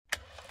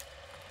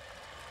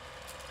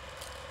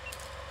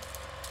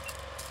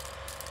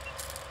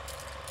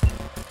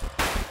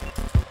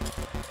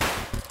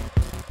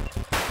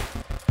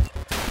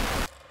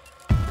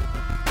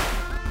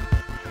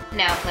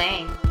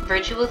playing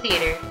Virtual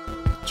Theater.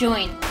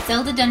 Join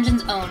Zelda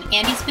Dungeon's own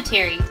Andy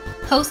Spiteri,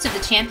 host of the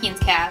Champions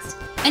Cast,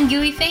 and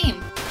Gooey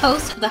Fame,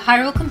 host of the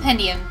Hyrule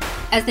Compendium,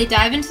 as they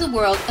dive into the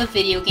world of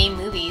video game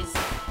movies.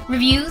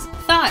 Reviews,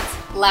 thoughts,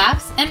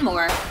 laughs, and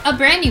more. A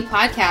brand new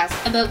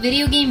podcast about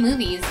video game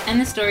movies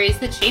and the stories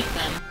that shape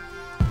them.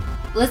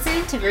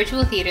 Listen to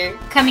Virtual Theater,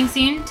 coming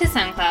soon to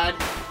SoundCloud.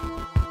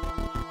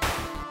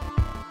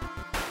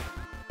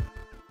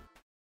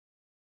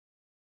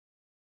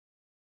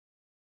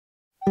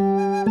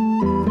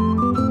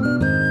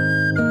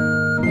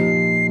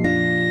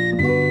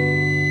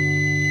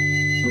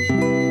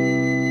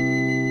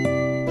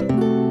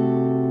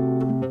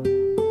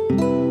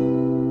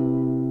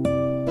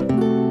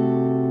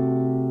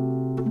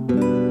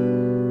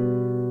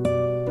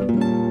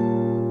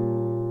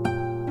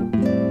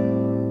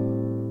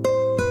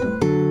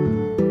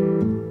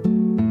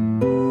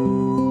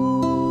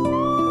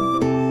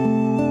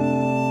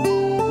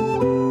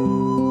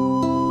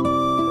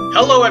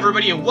 Hello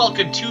everybody and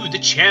welcome to the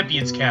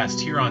Champions Cast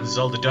here on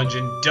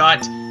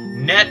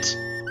ZeldaDungeon.net.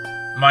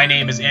 My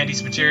name is Andy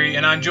Spiteri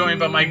and I'm joined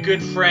by my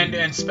good friend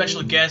and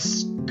special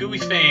guest, Gooey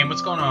Fame.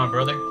 What's going on,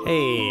 brother?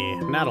 Hey,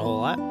 not a whole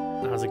lot.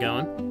 How's it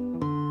going?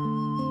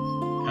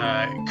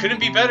 Couldn't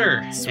be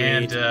better. Sweet.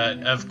 And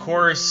of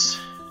course,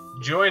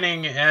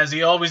 joining as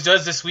he always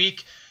does this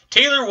week,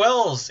 Taylor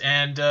Wells.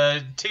 And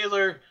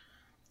Taylor,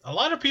 a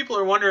lot of people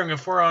are wondering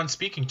if we're on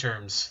speaking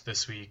terms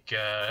this week.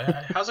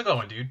 How's it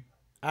going, dude?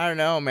 I don't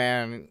know,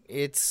 man.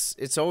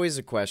 It's always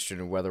a question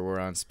of whether we're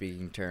on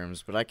speaking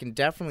terms, but I can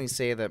definitely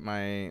say that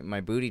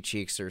my booty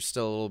cheeks are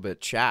still a little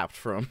bit chapped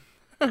from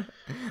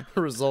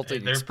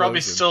resulting. They're explosion.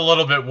 probably still a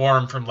little bit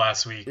warm from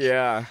last week.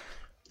 Yeah.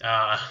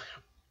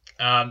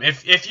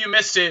 If you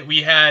missed it,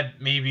 we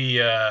had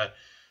maybe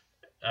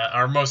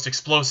our most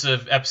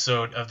explosive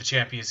episode of the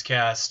Champions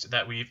Cast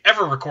that we've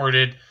ever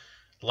recorded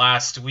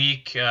last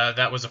week.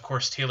 That was, of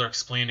course, Taylor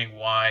explaining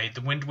why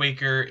the Wind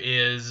Waker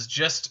is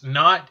just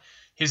not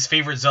his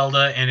favorite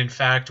Zelda, and in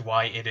fact,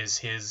 why it is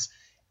his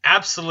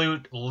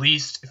absolute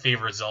least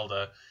favorite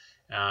Zelda.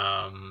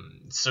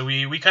 So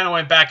we kind of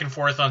went back and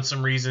forth on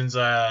some reasons.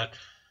 I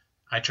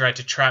tried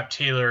to trap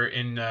Taylor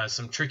in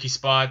some tricky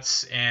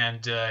spots,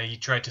 and he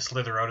tried to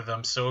slither out of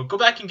them. So go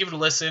back and give it a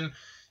listen,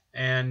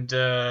 and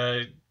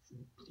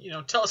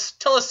tell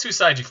us whose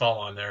side you fall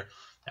on there.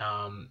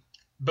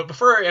 But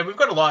before, and we've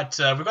got a lot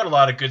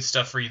of good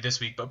stuff for you this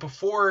week. But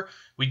before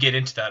we get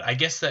into that, I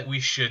guess that we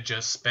should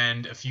just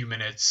spend a few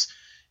minutes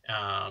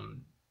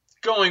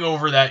going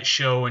over that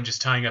show and just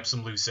tying up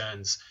some loose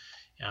ends.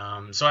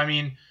 So, I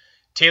mean,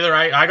 Taylor,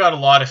 I got a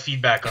lot of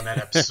feedback on that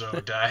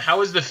episode. How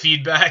was the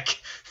feedback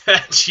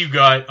that you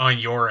got on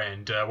your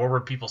end? What were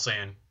people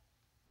saying?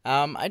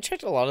 I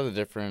checked a lot of the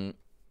different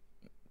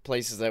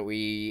places that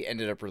we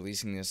ended up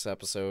releasing this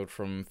episode,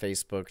 from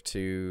Facebook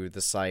to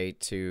the site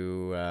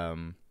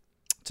to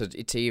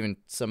even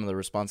some of the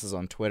responses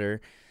on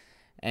Twitter,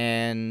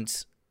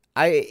 and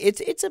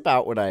it's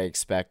about what I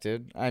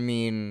expected. I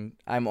mean,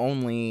 I'm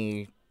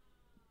only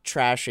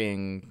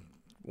trashing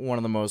one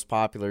of the most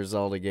popular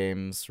Zelda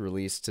games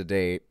released to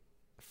date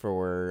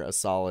for a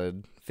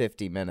solid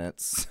 50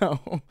 minutes.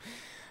 So,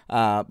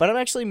 but I'm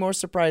actually more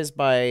surprised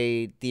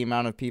by the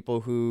amount of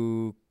people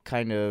who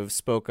kind of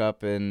spoke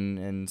up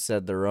and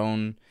said their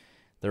own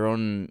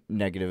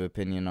negative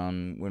opinion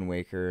on Wind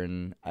Waker,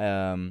 and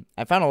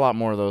I found a lot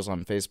more of those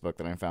on Facebook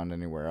than I found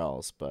anywhere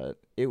else. But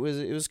it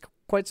was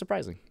quite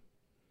surprising.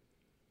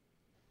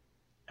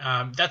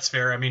 That's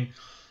fair. I mean,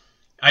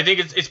 I think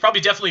it's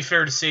probably definitely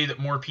fair to say that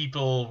more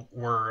people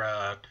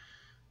were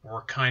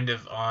kind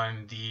of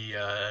on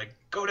the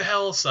go to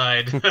hell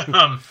side.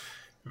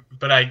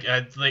 But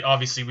I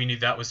obviously we knew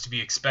that was to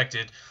be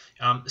expected.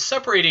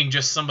 Separating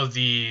just some of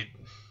the,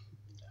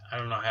 I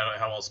don't know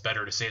how else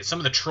better to say it, some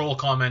of the troll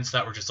comments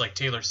that were just like,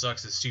 Taylor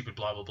sucks, is stupid,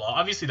 blah, blah, blah.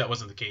 Obviously that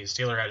wasn't the case.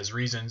 Taylor had his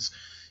reasons.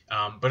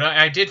 But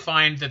I did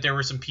find that there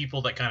were some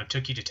people that kind of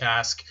took you to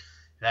task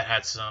that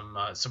had some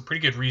pretty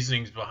good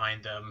reasonings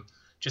behind them,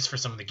 just for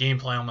some of the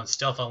gameplay elements,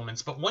 stealth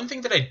elements. But one thing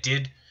that I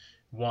did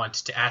want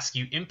to ask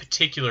you in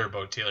particular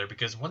about, Taylor,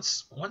 because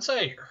once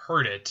I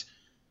heard it,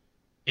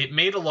 it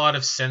made a lot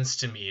of sense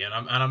to me, and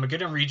I'm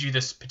going to read you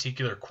this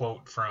particular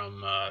quote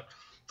from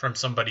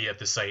somebody at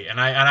the site, and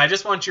I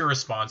just want your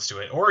response to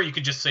it, or you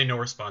could just say no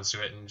response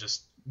to it and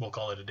just we'll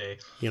call it a day.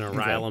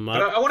 Rile them up.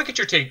 But I want to get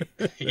your take.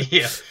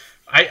 Yeah,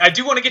 I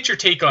do want to get your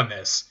take on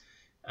this.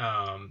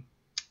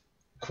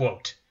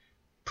 Quote: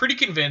 "Pretty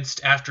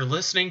convinced after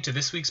listening to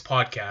this week's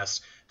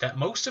podcast that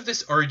most of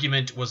this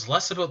argument was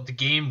less about the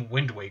game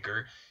Wind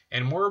Waker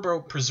and more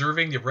about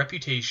preserving the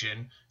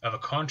reputation of a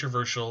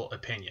controversial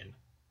opinion."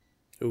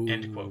 Ooh.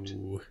 End quote.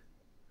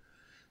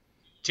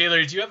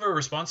 Taylor, do you have a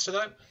response to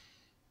that?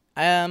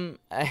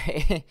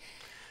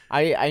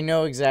 I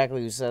know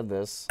exactly who said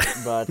this,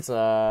 but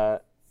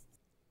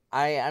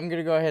I'm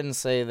gonna go ahead and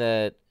say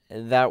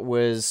that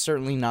was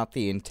certainly not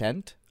the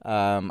intent.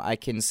 I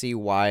can see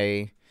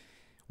why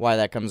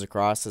that comes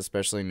across,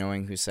 especially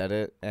knowing who said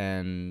it,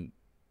 and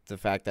the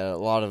fact that a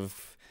lot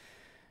of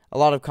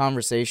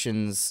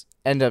conversations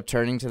end up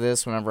turning to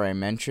this whenever I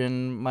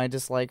mention my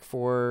dislike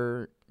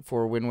for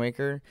Wind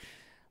Waker,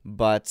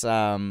 but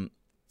from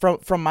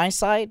my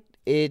side,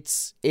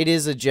 it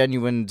is a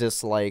genuine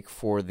dislike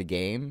for the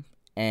game,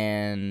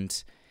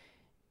 and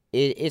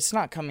it's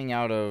not coming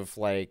out of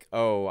like,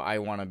 oh, I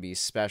want to be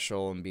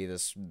special and be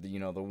this,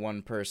 the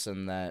one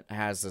person that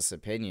has this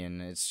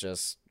opinion. It's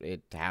just,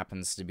 it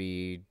happens to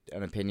be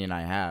an opinion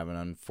I have, and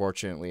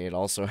unfortunately, it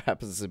also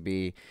happens to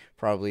be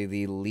probably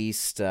the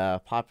least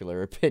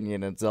popular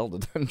opinion at Zelda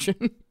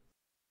Dungeon.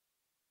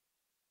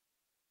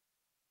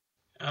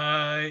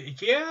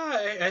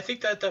 Yeah, I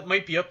think that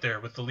might be up there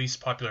with the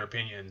least popular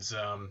opinions.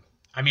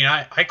 I mean,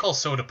 I call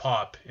soda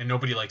pop, and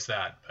nobody likes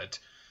that, but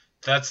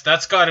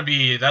that's got to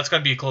be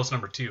a close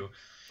number 2.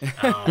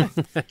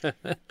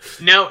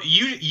 Now,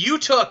 you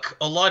took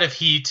a lot of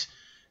heat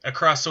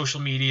across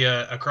social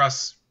media,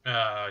 across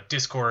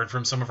Discord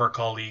from some of our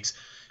colleagues,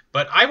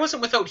 but I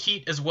wasn't without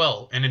heat as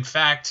well, and in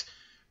fact,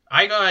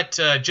 I got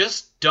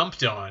just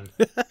dumped on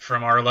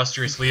from our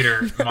illustrious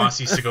leader,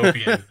 Mossy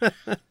Segopian,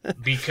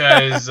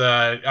 because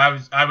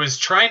I was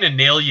trying to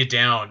nail you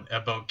down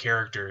about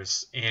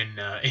characters in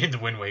the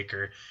Wind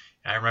Waker.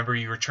 I remember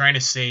you were trying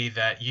to say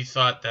that you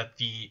thought that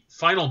the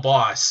final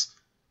boss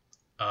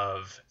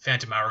of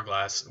Phantom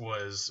Hourglass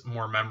was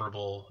more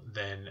memorable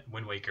than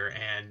Wind Waker,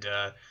 and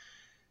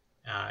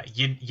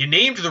you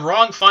named the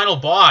wrong final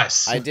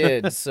boss. I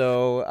did.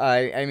 So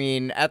I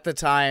mean, at the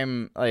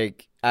time,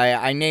 like,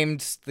 I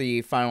named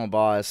the final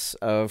boss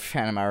of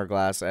Phantom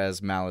Hourglass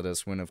as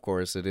Maladus, when of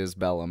course it is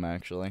Bellum,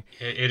 actually.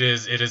 It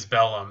is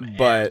Bellum,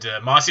 but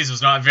and Mossy's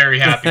was not very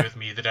happy with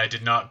me that I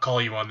did not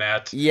call you on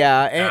that.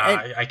 Yeah,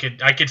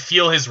 and I could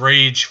feel his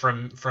rage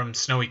from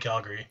snowy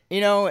Calgary.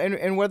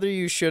 And whether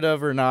you should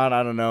have or not,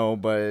 I don't know,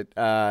 but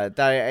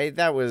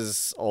that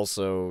was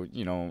also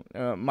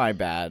my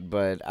bad.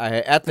 But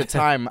at the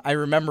time, I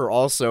remember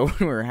also when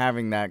we were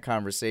having that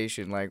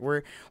conversation, like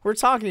we're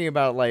talking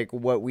about like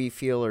what we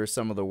feel are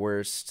some of the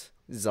worst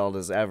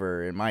Zeldas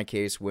ever. In my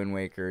case, Wind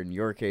Waker. In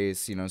your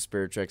case,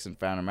 Spirit Tracks and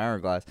Phantom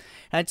Hourglass.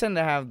 And I tend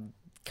to have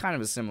kind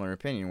of a similar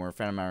opinion, where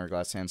Phantom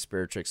Hourglass and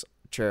Spirit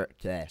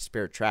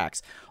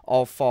Tracks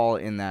all fall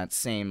in that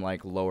same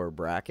like lower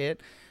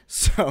bracket.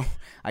 So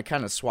I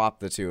kind of swapped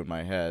the two in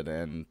my head,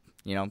 and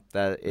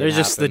that they're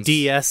just the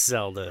DS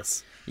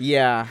Zeldas.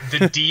 Yeah,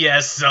 the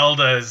DS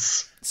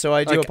Zeldas. So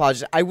I do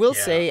apologize. I will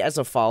say, as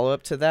a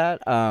follow-up to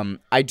that,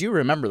 I do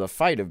remember the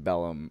fight of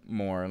Bellum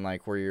more, and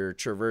like where you're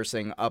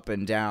traversing up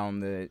and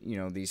down the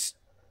these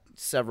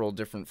several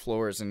different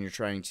floors, and you're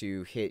trying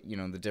to hit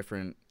the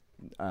different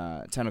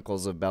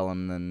tentacles of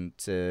Bellum, then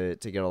to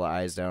get all the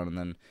eyes down, and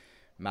then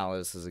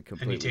Malus is a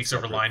completely and he takes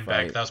over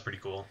Lineback. That was pretty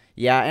cool.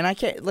 Yeah, and I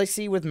can't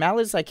with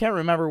Malus, I can't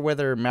remember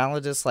whether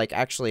Maladus like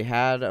actually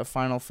had a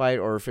final fight,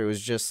 or if it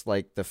was just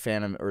like the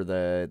Phantom or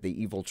the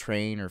Evil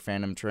Train or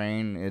Phantom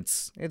Train.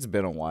 It's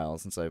been a while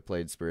since I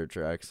played Spirit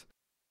Tracks.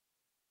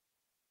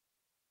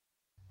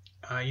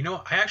 I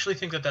actually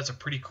think that's a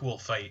pretty cool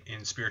fight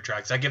in Spirit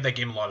Tracks. I give that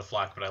game a lot of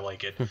flack, but I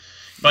like it.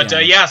 But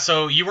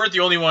so you weren't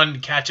the only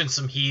one catching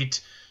some heat.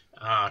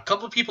 A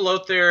couple of people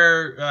out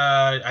there,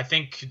 I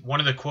think one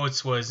of the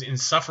quotes was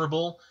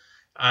insufferable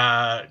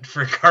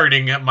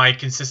regarding my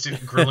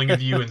consistent grilling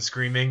of you and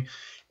screaming.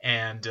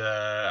 And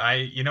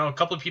a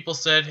couple of people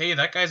said, hey,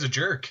 that guy's a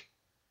jerk.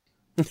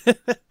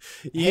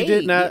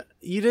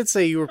 You did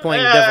say you were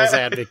playing devil's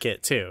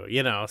advocate too,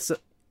 so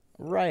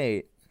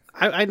right.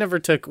 I never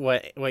took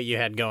what you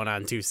had going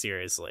on too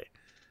seriously.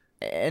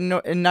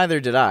 And neither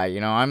did I.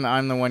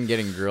 I'm the one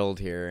getting grilled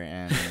here,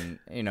 and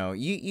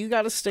you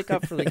got to stick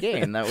up for the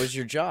game. That was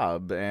your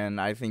job,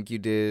 and I think you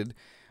did,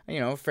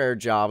 a fair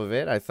job of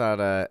it. I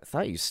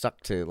thought you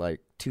stuck to like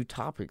 2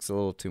 topics a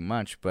little too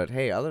much, but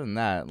hey, other than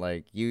that,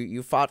 like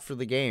you fought for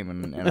the game,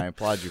 and I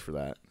applaud you for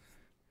that.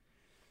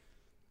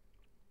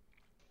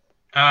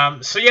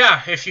 So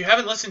yeah, if you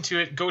haven't listened to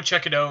it, go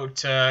check it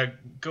out.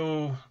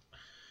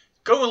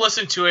 Go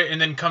listen to it, and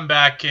then come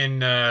back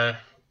and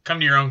come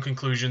to your own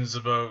conclusions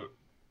about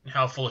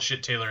how full of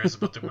shit Taylor is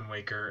about the Wind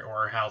Waker,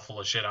 or how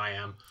full of shit I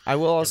am. I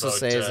will also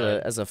say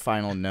as a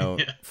final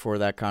note for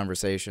that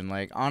conversation,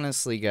 like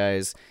honestly,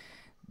 guys,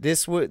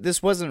 this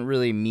wasn't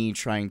really me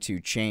trying to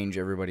change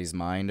everybody's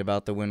mind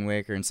about the Wind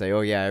Waker and say, oh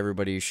yeah,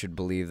 everybody should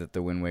believe that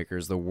the Wind Waker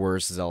is the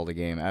worst Zelda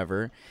game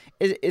ever.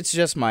 It's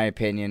just my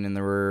opinion, and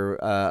there were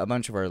a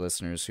bunch of our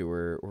listeners who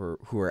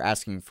were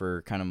asking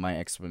for kind of my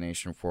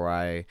explanation for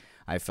why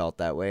I felt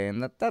that way,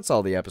 and that's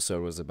all the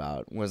episode was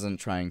about. Wasn't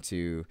trying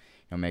to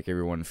make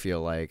everyone feel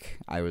like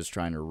I was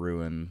trying to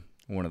ruin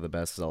one of the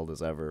best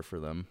Zeldas ever for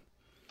them.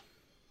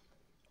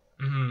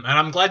 Mm-hmm. And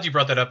I'm glad you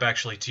brought that up,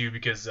 actually, too,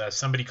 because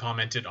somebody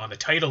commented on the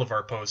title of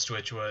our post,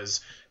 which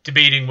was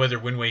debating whether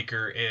Wind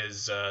Waker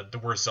is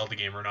the worst Zelda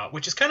game or not,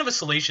 which is kind of a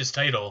salacious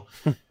title,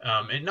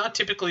 and not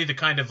typically the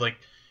kind of like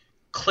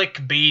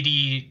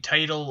clickbaity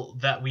title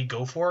that we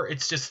go for.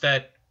 It's just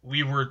that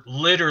we were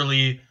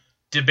literally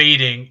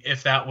debating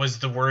if that was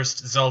the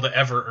worst Zelda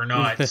ever or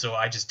not, so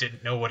I just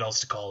didn't know what else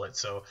to call it.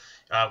 So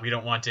we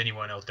don't want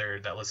anyone out there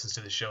that listens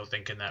to the show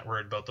thinking that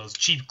we're about those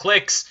cheap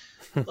clicks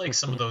like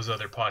some of those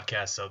other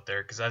podcasts out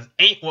there, because that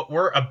ain't what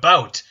we're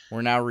about.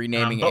 We're now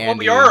renaming but Andy what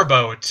we are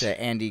about to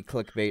Andy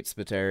Clickbait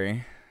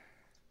Spiteri.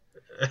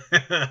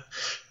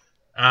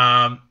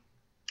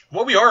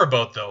 What we are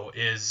about, though,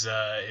 is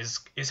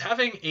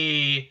having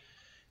a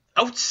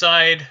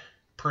outside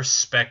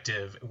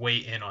perspective weigh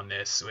in on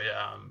this,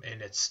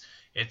 and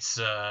it's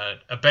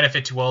a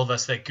benefit to all of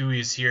us that Gooey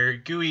is here.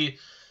 Gooey,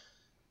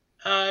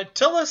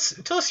 tell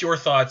us your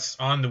thoughts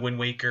on the Wind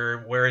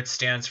Waker, where it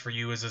stands for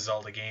you as a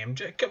Zelda game,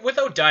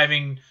 without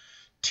diving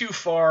too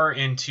far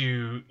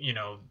into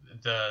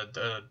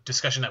the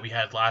discussion that we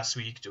had last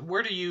week.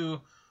 Where do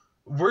you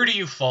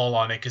fall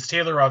on it? Because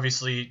Taylor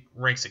obviously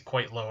ranks it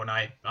quite low, and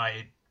I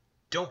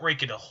don't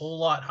rank it a whole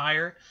lot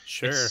higher.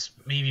 Sure. It's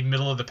maybe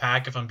middle of the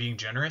pack if I'm being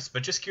generous,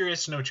 but just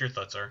curious to know what your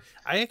thoughts are.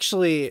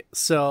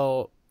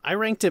 I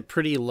ranked it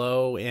pretty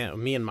low, and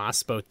me and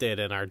Moss both did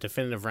in our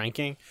definitive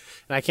ranking,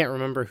 and I can't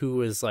remember who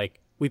was I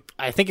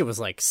think it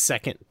was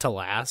second to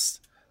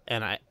last,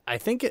 and I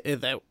think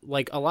that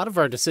a lot of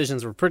our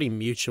decisions were pretty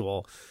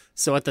mutual.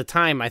 So at the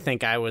time, I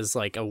think I was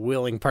a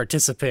willing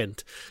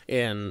participant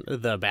in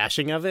the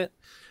bashing of it.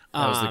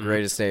 That was the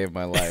greatest day of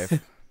my life.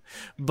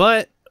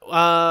 But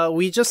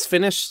we just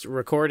finished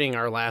recording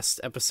our last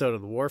episode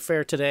of the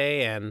Warfare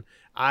today, and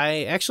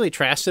I actually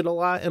trashed it a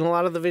lot in a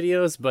lot of the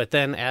videos, but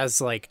then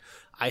as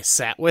I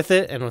sat with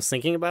it and was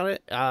thinking about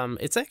it,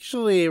 it's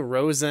actually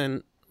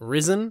risen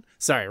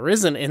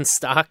in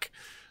stock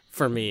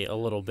for me a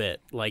little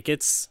bit.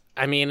 It's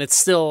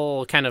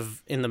still kind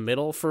of in the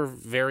middle for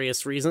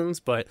various reasons,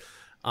 but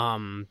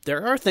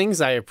there are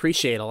things I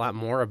appreciate a lot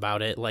more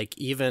about it,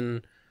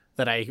 even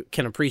that I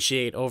can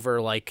appreciate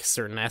over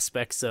certain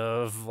aspects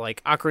of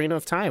Ocarina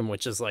of Time,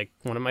 which is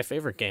one of my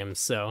favorite games.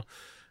 So,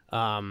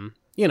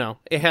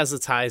 it has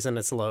its highs and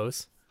its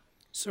lows.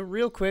 So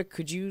real quick,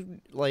 could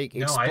you explain?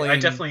 No, I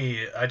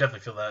definitely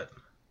feel that.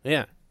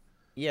 Yeah.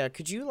 Yeah,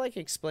 could you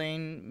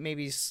explain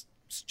maybe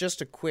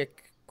just a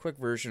quick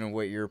version of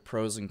what your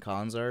pros and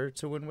cons are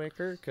to Wind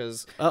Waker?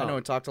 Because I know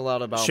we talked a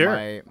lot about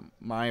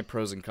my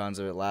pros and cons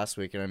of it last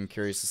week, and I'm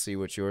curious to see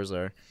what yours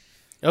are.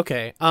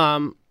 Okay.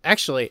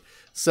 Actually,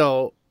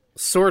 so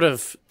sort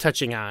of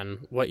touching on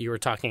what you were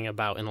talking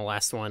about in the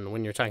last one,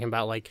 when you're talking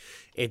about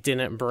it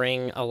didn't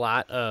bring a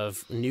lot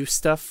of new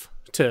stuff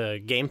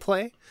to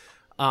gameplay.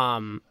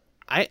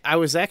 I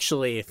was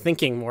actually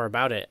thinking more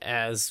about it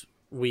as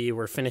we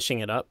were finishing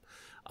it up.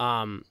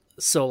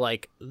 So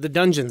the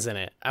dungeons in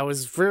it, I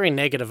was very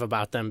negative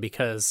about them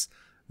because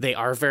they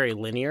are very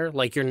linear.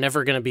 You're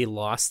never going to be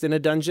lost in a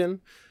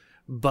dungeon.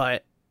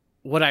 But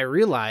what I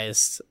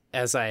realized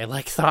as I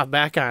thought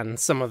back on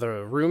some of the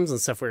rooms and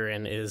stuff we were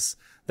in is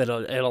that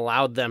it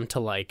allowed them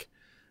to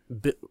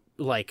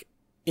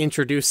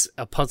introduce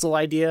a puzzle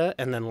idea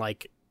and then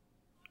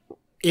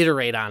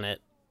iterate on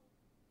it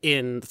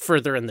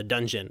further in the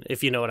dungeon,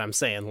 if you know what I'm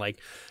saying.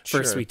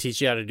 First we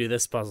teach you how to do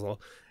this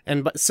puzzle,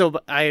 but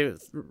I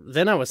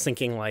was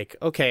thinking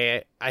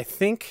okay, I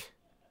think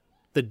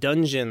the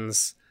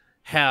dungeons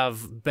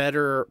have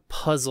better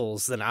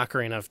puzzles than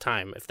Ocarina of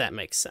Time, if that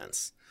makes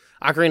sense.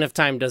 Ocarina of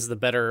Time does the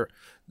better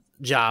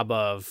job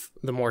of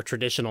the more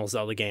traditional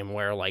Zelda game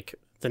where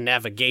the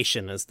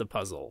navigation is the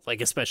puzzle,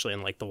 especially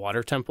in the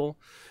water temple.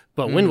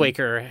 But Wind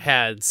Waker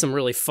had some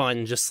really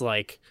fun, just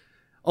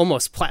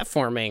almost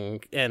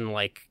platforming and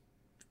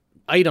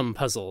item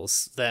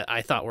puzzles that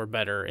I thought were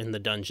better in the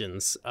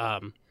dungeons.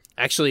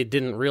 Actually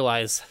didn't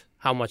realize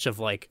how much of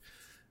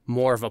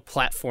more of a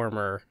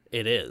platformer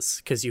it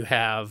is, because you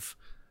have,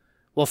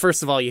 well,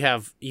 first of all,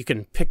 you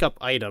can pick up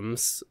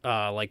items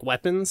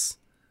weapons.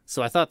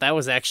 So I thought that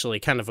was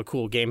actually kind of a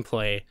cool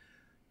gameplay,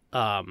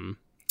 a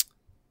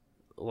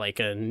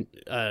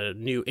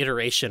new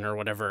iteration or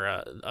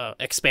whatever,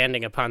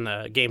 expanding upon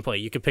the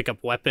gameplay. You could pick up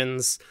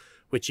weapons,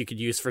 which you could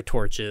use for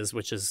torches,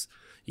 which is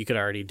you could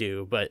already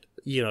do, but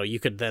you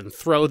could then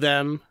throw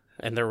them,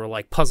 and there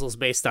were puzzles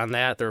based on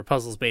that. There were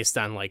puzzles based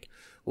on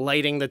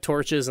lighting the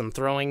torches and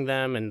throwing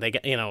them, and they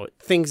got,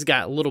 things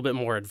got a little bit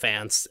more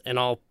advanced and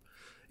all,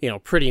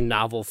 pretty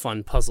novel,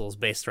 fun puzzles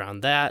based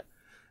around that.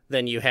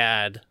 Then you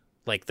had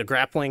the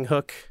grappling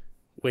hook,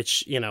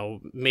 which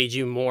made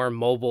you more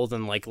mobile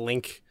than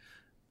Link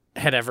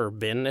had ever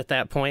been at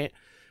that point,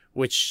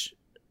 which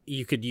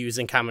you could use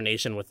in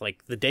combination with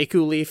the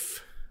Deku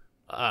Leaf.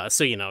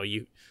 So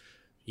you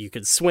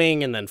could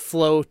swing and then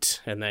float,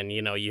 and then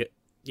you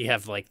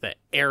have the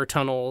air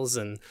tunnels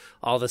and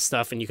all this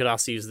stuff, and you could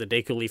also use the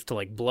Deku Leaf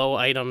to blow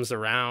items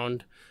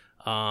around,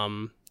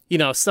 stuff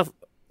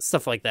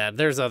like that.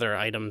 There's other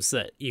items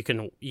that you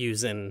can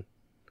use in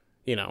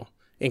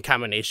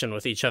combination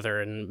with each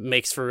other, and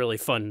makes for really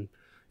fun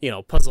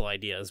puzzle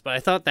ideas. But I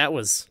thought that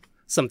was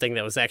something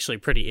that was actually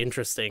pretty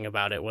interesting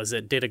about it, was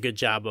it did a good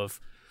job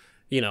of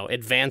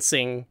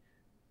advancing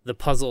the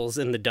puzzles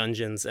in the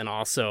dungeons, and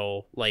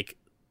also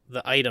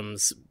the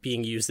items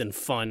being used in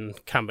fun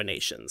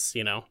combinations.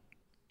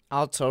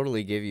 I'll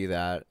totally give you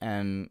that,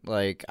 and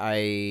like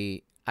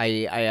I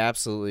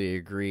absolutely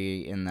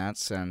agree in that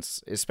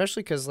sense,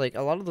 especially because like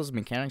a lot of those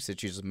mechanics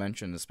that you just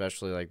mentioned,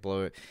 especially like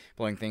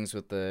blowing things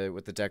with the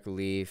Deku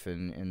Leaf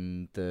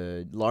and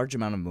the large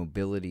amount of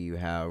mobility you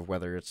have,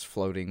 whether it's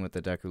floating with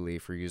the Deku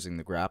Leaf or using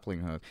the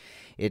grappling hook,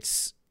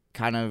 it's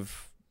kind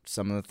of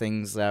some of the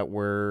things that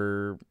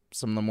were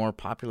some of the more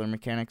popular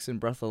mechanics in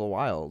Breath of the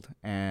Wild,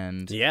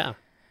 and Yeah,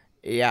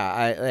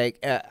 I like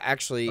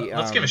actually.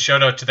 Let's give a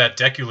shout out to that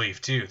Deku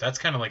Leaf too. That's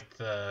kind of like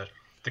the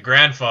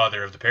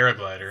grandfather of the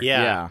paraglider.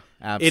 yeah,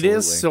 absolutely. It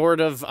is sort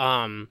of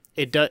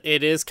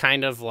it is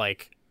kind of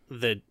like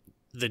the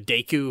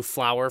Deku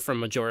flower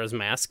from Majora's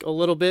Mask a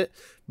little bit,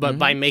 but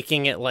by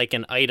making it like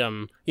an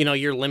item,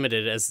 you're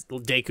limited as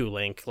Deku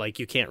Link. Like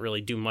you can't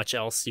really do much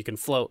else. You can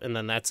float and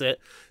then that's it.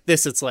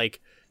 This, it's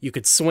like you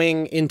could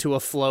swing into a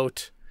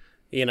float,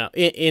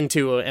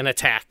 into an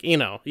attack.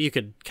 You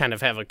could kind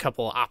of have a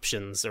couple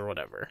options or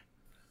whatever.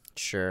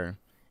 Sure.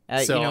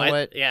 So you know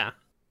what? Yeah.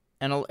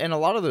 And a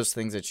lot of those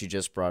things that you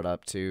just brought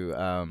up too,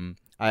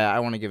 I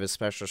want to give a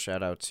special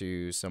shout out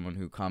to someone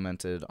who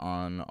commented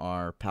on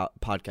our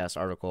podcast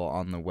article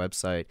on the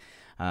website.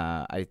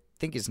 I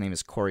think his name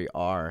is Corey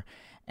R,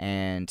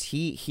 and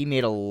he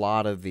made a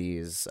lot of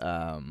these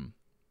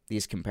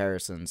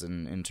comparisons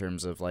in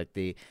terms of like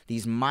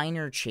these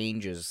minor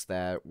changes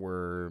that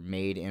were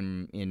made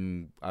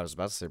in I was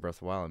about to say Breath of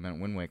the Wild, I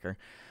meant Wind Waker,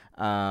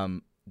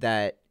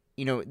 that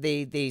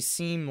they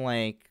seem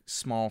like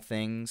small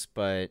things,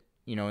 but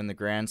in the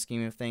grand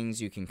scheme of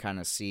things, you can kind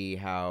of see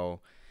how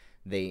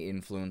they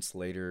influence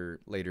later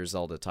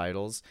Zelda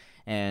titles.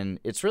 And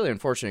it's really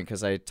unfortunate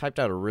because I typed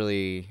out a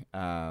really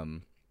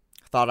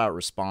thought-out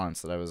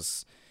response that I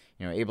was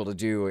able to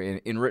do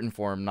in written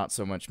form, not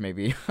so much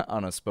maybe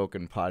on a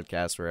spoken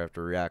podcast where I have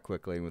to react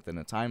quickly within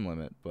a time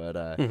limit.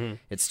 But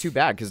it's too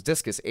bad because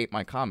Discus ate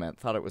my comment,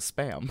 thought it was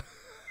spam.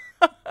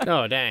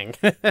 Oh, dang.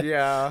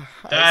 Yeah.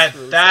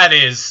 That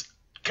is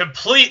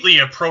completely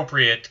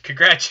appropriate.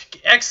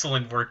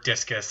 Excellent work,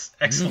 Discus.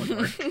 Excellent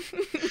work.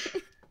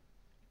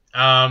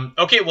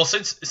 Okay, well,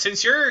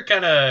 since you're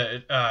kind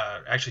of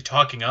actually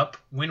talking up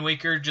Wind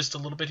Waker just a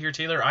little bit here,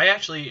 Taylor,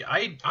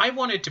 I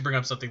wanted to bring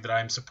up something that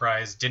I'm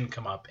surprised didn't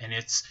come up, and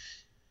it's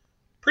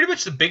pretty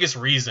much the biggest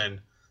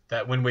reason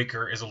that Wind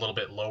Waker is a little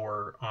bit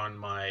lower on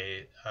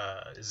my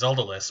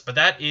Zelda list, but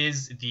that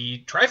is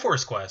the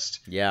Triforce quest.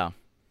 Yeah.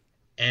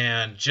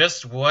 And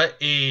just what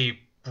a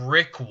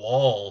brick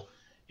wall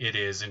it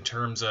is in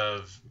terms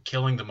of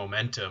killing the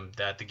momentum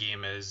that the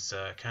game has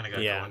kind of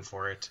got going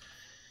for it.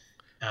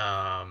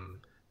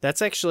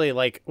 That's actually,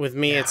 like, with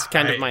me, it's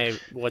kind of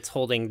what's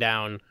holding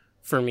down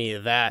for me,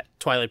 that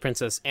Twilight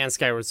Princess and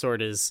Skyward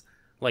Sword is,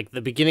 like,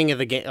 the beginning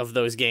of of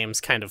those games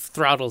kind of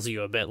throttles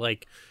you a bit.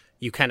 Like,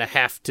 you kind of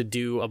have to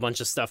do a bunch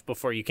of stuff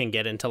before you can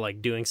get into,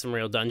 like, doing some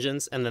real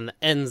dungeons. And then the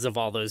ends of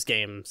all those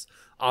games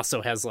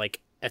also has,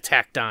 like, a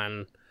tacked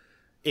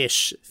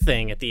on-ish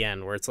thing at the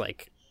end where it's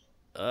like,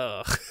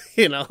 ugh,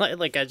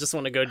 like I just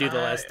want to go do the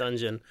last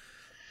dungeon.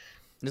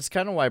 It's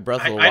kind of why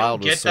Breath of the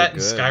Wild was so good. I don't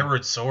get that in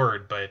Skyward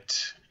Sword, but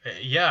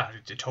yeah,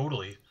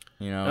 totally.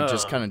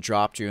 Just kind of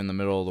dropped you in the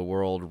middle of the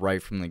world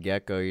right from the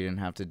get-go. You didn't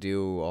have to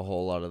do a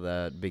whole lot of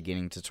that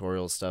beginning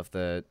tutorial stuff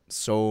that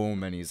so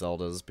many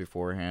Zeldas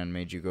beforehand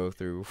made you go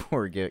through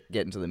or get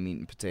into the meat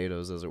and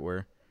potatoes, as it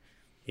were.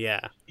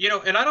 Yeah.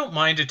 And I don't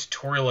mind a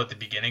tutorial at the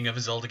beginning of a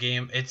Zelda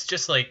game. It's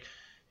just like,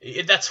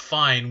 that's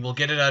fine. We'll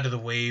get it out of the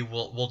way.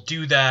 We'll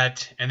do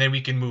that, and then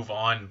we can move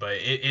on. But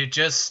it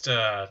just,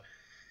 man,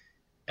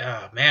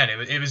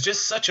 it was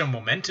just such a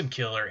momentum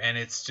killer, and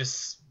it's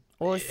just.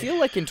 Well, I feel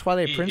like in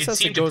Twilight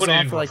Princess it goes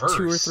on for like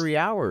 2 or 3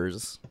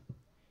 hours.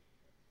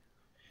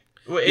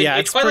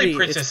 Well, Twilight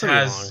Princess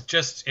has long.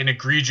 Just an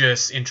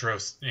egregious intro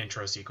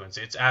sequence.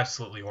 It's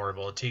absolutely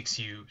horrible. It takes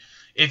you,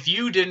 if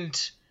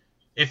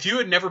you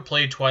had never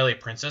played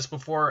Twilight Princess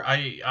before,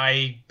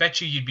 I bet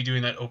you'd be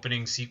doing that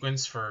opening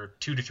sequence for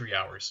 2 to 3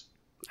 hours.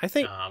 I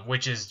think,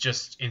 which is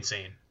just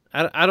insane.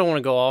 I don't want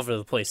to go all over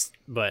the place,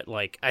 but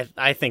like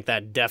I think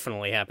that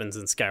definitely happens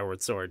in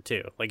Skyward Sword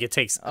too. Like it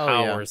takes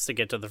hours to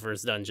get to the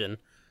first dungeon.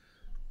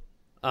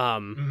 Yeah,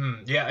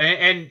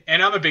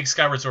 and I'm a big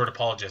Skyward Sword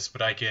apologist,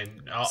 but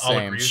I'll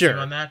agree with you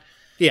on that.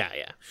 Yeah.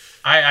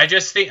 I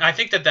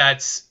think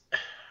that's.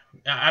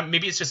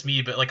 Maybe it's just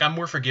me, but like I'm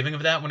more forgiving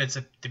of that when it's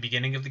at the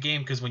beginning of the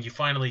game, because when you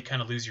finally kind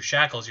of lose your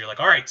shackles, you're like,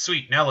 all right,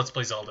 sweet, now let's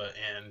play Zelda.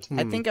 And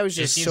I think I was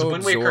just so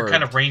Wind Waker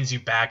kind of reins you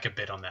back a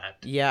bit on that.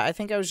 Yeah, I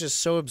think I was just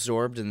so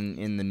absorbed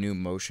in the new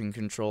motion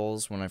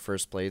controls when I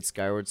first played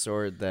Skyward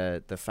Sword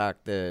that the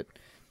fact that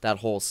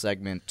whole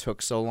segment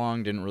took so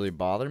long didn't really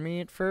bother me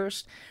at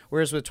first.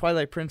 Whereas with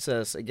Twilight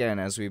Princess, again,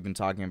 as we've been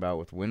talking about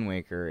with Wind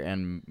Waker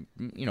and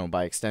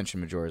by extension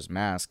Majora's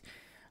Mask.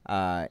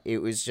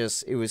 It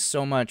was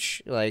so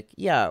much like,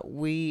 yeah,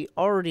 we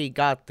already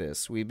got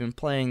this. We've been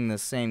playing the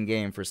same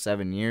game for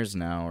 7 years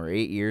now, or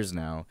 8 years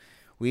now.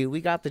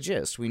 We got the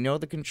gist. We know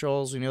the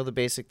controls. We know the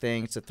basic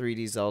thing. It's a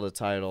 3D Zelda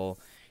title.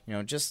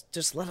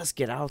 Just let us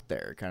get out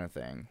there kind of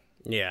thing.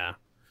 Yeah.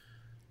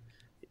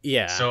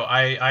 Yeah. So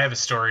I have a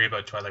story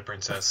about Twilight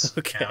Princess.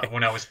 Okay.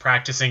 When I was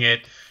practicing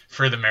it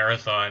for the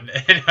marathon,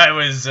 and I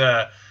was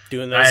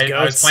doing those goats.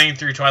 I was playing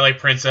through Twilight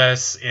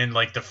Princess in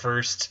like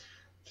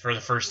for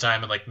the first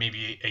time in like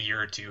maybe a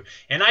year or two,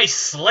 and I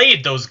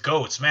slayed those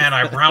goats, man.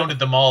 I rounded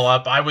them all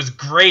up. I was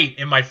great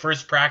in my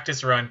first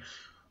practice run,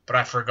 but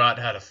I forgot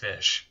how to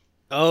fish.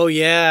 Oh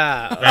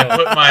yeah.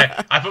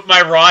 I put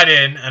my rod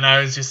in, and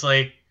I was just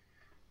like,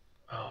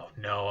 oh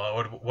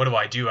no, what do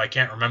I do? I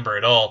can't remember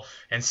at all.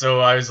 And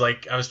so I was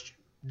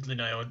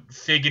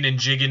figging and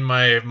jigging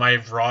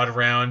my rod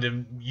around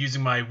and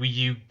using my Wii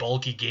U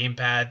bulky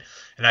gamepad,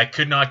 and I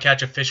could not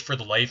catch a fish for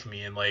the life of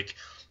me. And like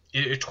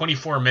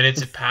 24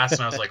 minutes had passed,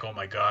 and I was like, oh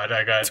my god,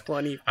 I got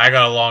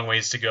a long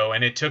ways to go.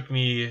 And it took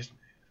me,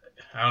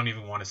 I don't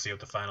even want to see what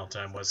the final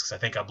time was because I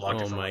think I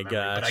blocked it from my memory.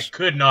 But I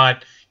could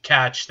not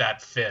catch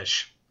that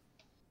fish.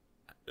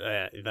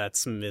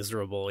 That's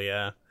miserable,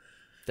 yeah.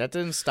 That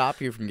didn't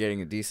stop you from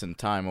getting a decent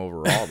time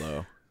overall,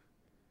 though.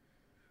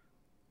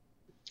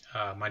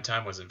 My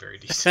time wasn't very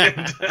decent.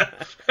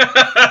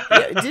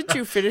 Did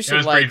you finish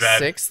in like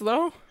 6th,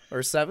 though? Or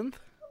 7th?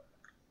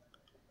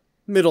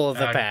 Middle of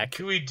the pack.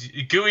 Gooey,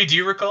 do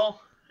you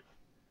recall?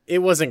 It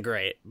wasn't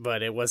great,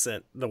 but it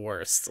wasn't the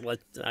worst,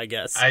 I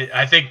guess.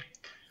 I think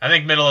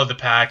middle of the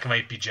pack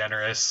might be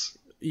generous.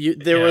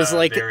 There was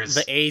like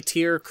the A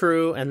tier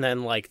crew, and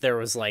then like there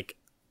was like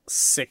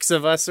 6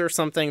 of us or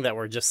something that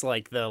were just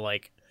like the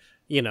like,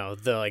 you know,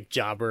 the like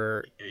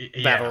jobber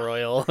battle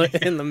royal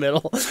in the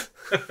middle.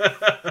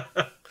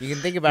 You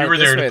can think about it. You were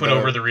there to way, put though.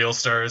 over the real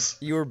stars.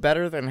 You were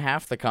better than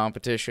half the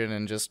competition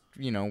and just,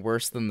 you know,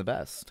 worse than the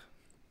best.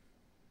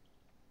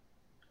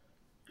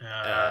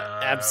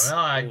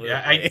 Absolutely.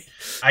 Well,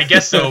 I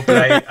guess so,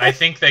 but I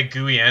think that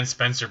Gooey and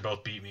Spencer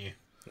both beat me.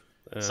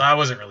 So I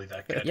wasn't really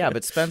that good. Yeah,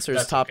 but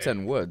Spencer's top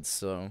 10 woods,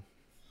 so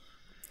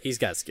he's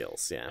got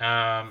skills,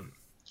 yeah.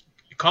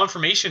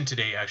 Confirmation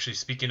today, actually,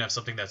 speaking of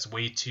something that's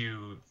way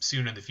too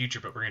soon in the future,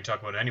 but we're going to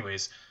talk about it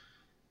anyways.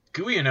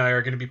 Gooey and I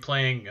are going to be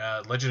playing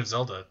Legend of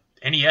Zelda,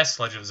 NES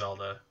Legend of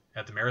Zelda,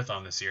 at the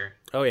marathon this year.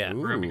 Oh yeah,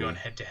 we're going to be going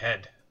head to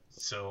head.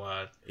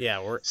 So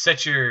we're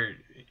set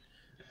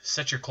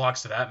your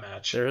clocks to that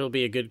match. There'll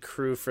be a good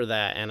crew for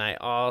that, and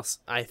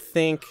I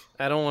think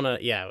I don't want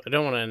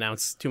to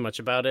announce too much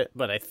about it,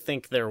 but I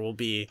think there will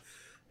be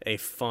a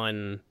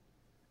fun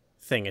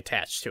thing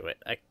attached to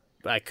it.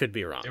 I could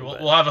be wrong.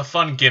 We'll have a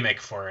fun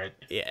gimmick for it.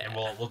 Yeah, and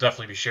we'll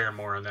definitely be sharing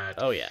more on that.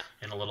 Oh yeah,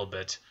 in a little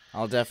bit.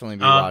 I'll definitely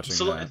be watching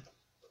that.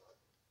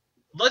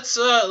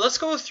 Let's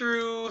go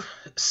through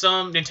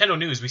some Nintendo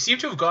news. We seem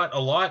to have got a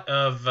lot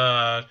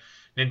of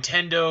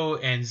Nintendo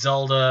and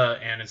Zelda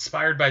and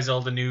inspired by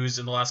Zelda news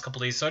in the last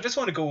couple days, so I just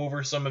want to go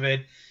over some of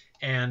it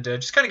and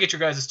just kind of get your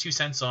guys' 2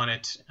 cents on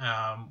it.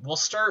 We'll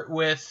start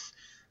with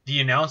the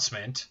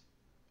announcement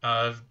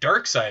of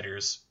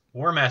Darksiders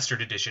War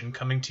Mastered Edition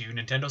coming to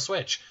Nintendo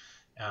Switch.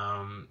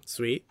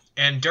 Sweet.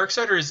 And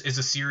Darksiders is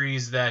a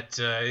series that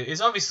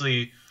is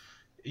obviously,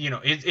 you know,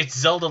 it's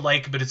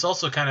Zelda-like, but it's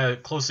also kind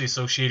of closely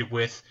associated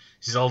with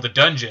Zelda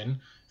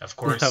Dungeon. Of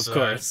course.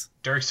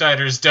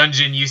 Darksiders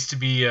Dungeon used to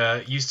be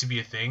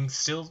a thing.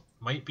 Still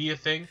might be a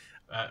thing.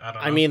 I don't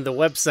know. I mean, the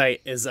website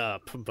is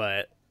up,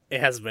 but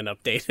it hasn't been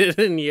updated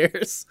in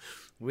years.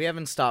 We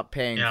haven't stopped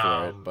paying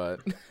for it, but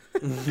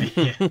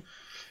yeah.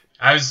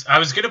 I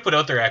was gonna put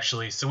out there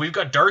actually. So we've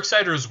got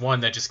Darksiders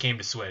 1 that just came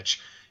to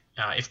Switch.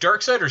 If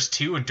Darksiders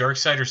 2 and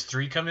Darksiders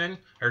 3 come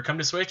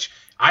to Switch,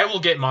 I will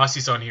get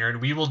Mossies on here and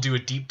we will do a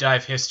deep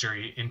dive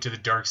history into the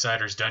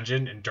Darksiders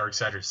dungeon and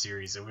Darksiders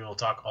series, and we will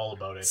talk all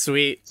about it.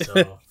 Sweet.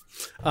 So,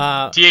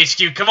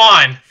 THQ, come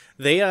on.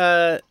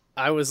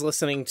 I was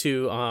listening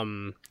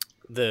to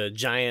the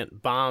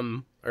Giant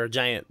Bomb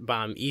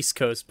East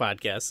Coast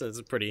podcast. It's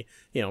a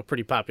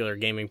pretty popular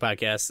gaming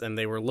podcast, and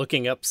they were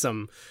looking up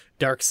some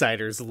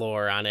Darksiders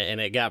lore on it,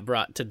 and it got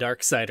brought to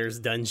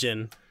Darksiders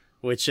Dungeon,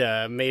 which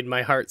made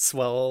my heart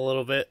swell a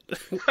little bit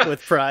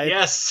with pride.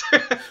 Yes.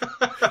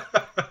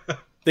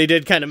 They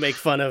did kind of make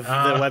fun of the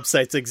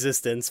website's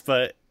existence,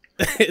 but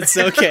it's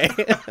okay.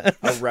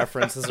 A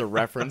reference is a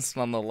reference,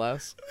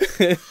 nonetheless.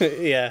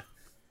 Yeah.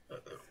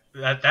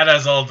 That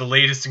has all the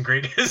latest and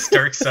greatest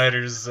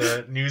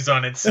Darksiders news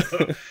on it. So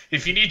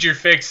if you need your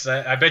fix,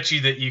 I bet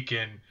you that you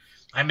can.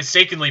 I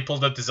mistakenly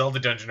pulled up the Zelda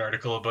Dungeon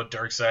article about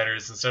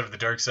Darksiders instead of the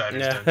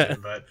Darksiders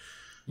Dungeon, but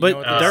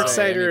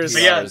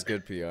Darksiders is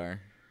good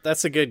PR.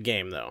 That's a good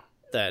game, though.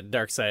 That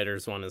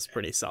Darksiders one is a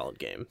pretty solid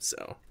game,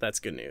 so that's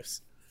good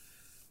news.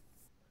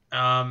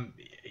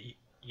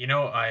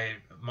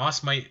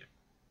 Moss might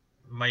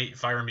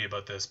fire me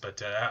about this,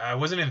 but I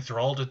wasn't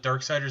enthralled with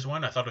Darksiders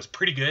 1. I thought it was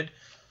pretty good,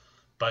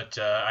 but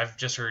I've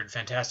just heard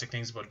fantastic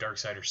things about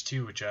Darksiders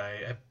 2, which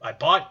I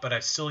bought, but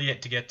I've still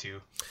yet to get to.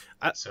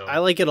 I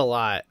like it a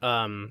lot.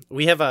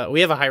 We have a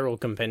Hyrule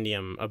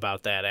compendium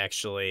about that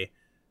actually,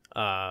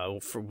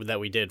 that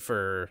we did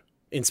for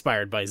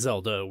inspired by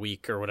Zelda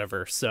week or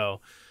whatever.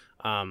 So,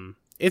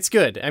 it's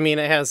good. I mean,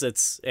 it has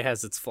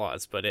its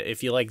flaws, but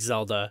if you like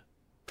Zelda,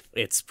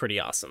 it's pretty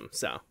awesome.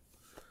 So,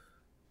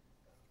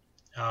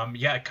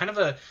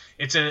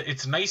 it's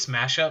a nice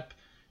mashup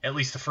at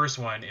least the first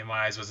one in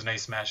my eyes was a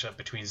nice mashup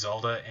between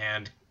Zelda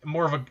and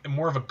more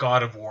of a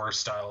God of War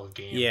style of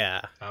game.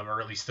 Yeah.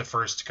 Or at least the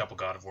first couple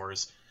God of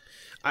Wars.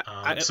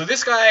 I So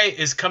this guy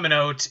is coming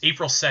out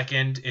April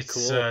 2nd. It's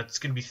Cool. It's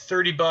going to be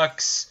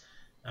 $30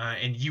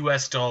 in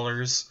US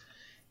dollars.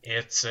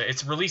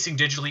 It's releasing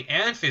digitally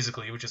and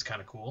physically, which is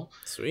kind of cool.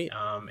 Sweet.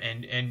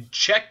 And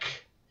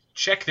check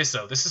this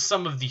out. This is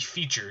some of the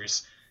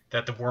features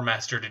that the War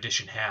Mastered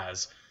Edition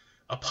has.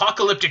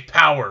 Apocalyptic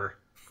power.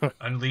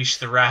 Unleash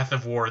the Wrath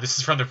of War. This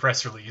is from the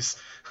press release.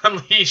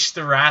 Unleash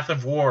the Wrath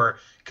of War,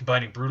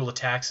 combining brutal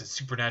attacks and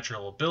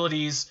supernatural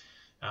abilities.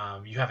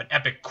 You have an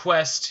epic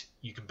quest.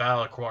 You can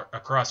battle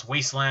across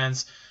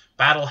wastelands,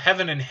 battle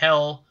heaven and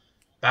hell,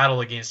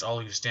 battle against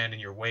all who stand in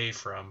your way,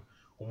 from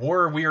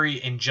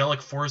war-weary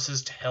angelic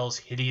forces to hell's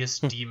hideous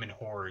demon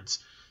hordes.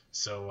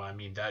 So, I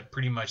mean, that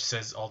pretty much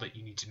says all that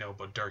you need to know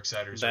about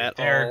Darksiders right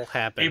there. That all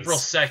happens. April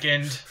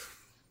 2nd.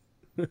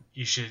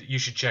 You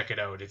should check it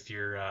out if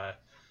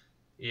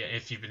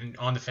you've been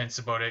on the fence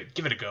about it.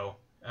 Give it a go.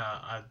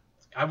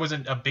 I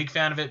wasn't a big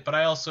fan of it, but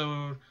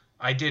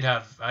I did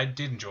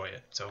enjoy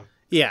it. So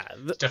Yeah,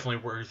 it's definitely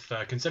worth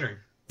considering.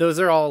 those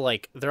are all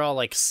like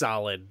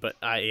solid, but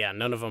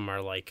none of them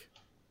are like,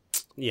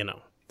 they're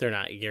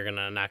not. You're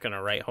not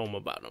gonna write home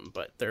about them,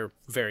 but they're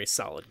very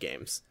solid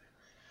games.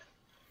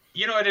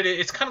 You know what?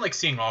 It's kind of like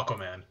seeing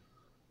Aquaman.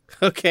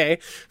 Okay.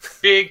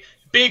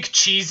 Big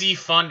cheesy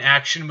fun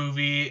action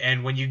movie,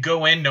 and when you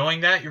go in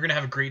knowing that, you're gonna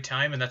have a great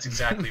time, and that's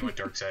exactly what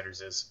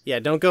Darksiders is. Yeah,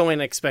 don't go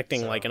in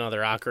expecting like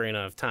another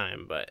Ocarina of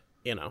Time, but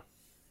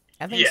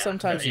I think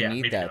sometimes you yeah,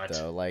 need maybe that, not.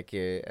 though, like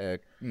a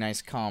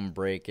nice calm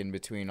break in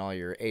between all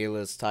your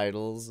A-list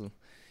titles.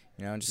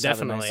 Just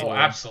Definitely. have a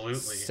nice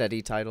Absolutely.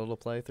 steady title to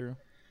play through.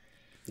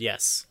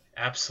 Yes.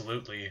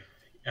 Absolutely.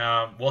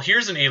 Well,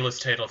 here's an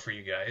A-list title for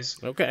you guys.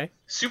 Okay.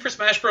 Super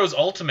Smash Bros.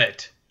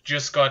 Ultimate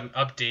just got an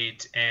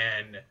update,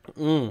 and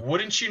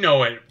wouldn't you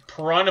know it,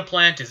 Piranha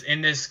Plant is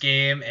in this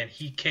game, and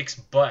he kicks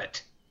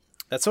butt.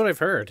 That's what I've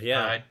heard.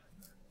 Yeah.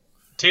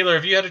 Taylor,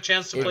 have you had a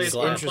chance to play It's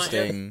as Piranha Plant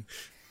yet? interesting.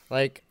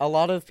 Like, a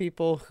lot of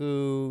people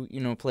who,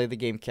 play the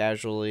game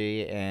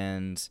casually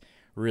and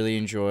really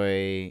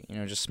enjoy,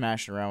 just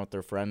smashing around with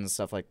their friends and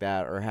stuff like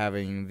that are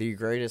having the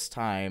greatest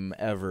time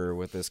ever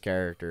with this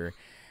character.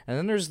 And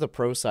then there's the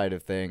pro side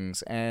of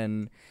things,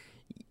 and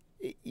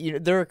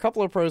there are a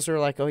couple of pros who are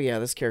like, oh yeah,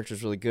 this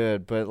character's really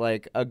good, but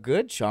like a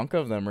good chunk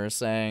of them are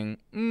saying,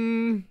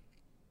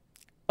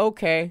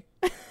 okay.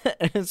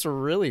 And it's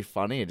really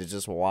funny to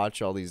just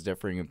watch all these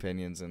differing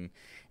opinions and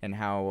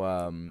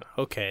how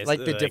Okay.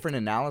 like the different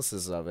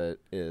analysis of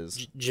it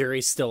is.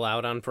 Jury's still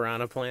out on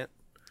Piranha Plant.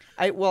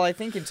 I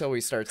think until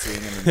we start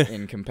seeing him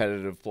in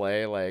competitive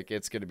play, like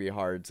it's going to be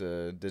hard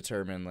to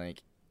determine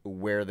like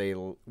where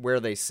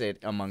they sit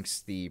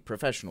amongst the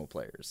professional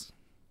players.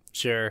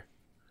 Sure.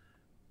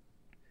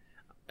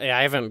 Yeah,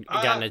 I haven't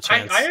gotten a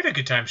chance. I had a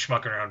good time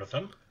schmucking around with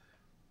him.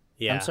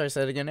 Yeah. I'm sorry,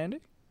 say it again,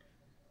 Andy?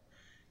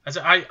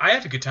 I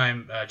had a good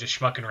time just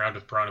schmucking around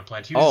with Piranha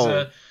Plant. He was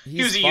a fun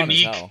as hell.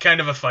 unique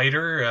kind of a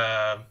fighter.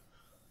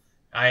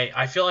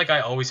 I feel like I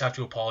always have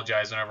to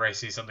apologize whenever I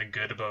see something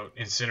good about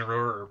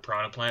Incineroar or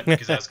Piranha Plant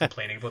because I was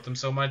complaining about them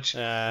so much.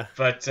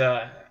 But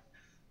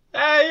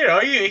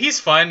he's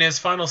fun. His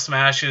final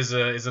smash is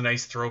a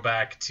nice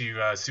throwback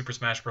to Super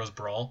Smash Bros.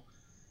 Brawl.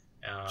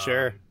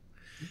 Sure.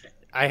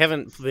 I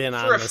haven't been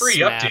on for a the free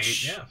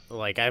Smash. update, yeah.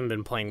 Like, I haven't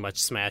been playing much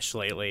Smash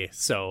lately,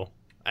 so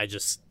I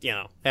just,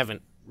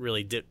 haven't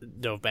really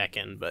dove back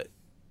in, but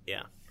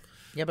yeah.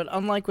 Yeah, but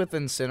unlike with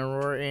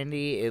Incineroar,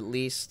 Andy, at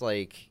least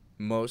like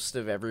most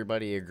of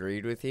everybody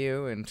agreed with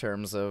you in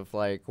terms of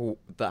like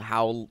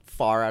how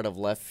far out of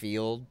left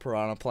field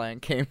Piranha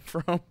Plant came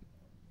from.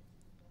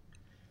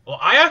 Well,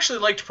 I actually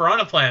liked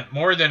Piranha Plant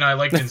more than I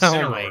liked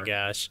Incineroar. Oh my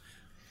gosh.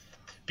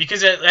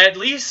 Because at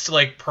least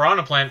like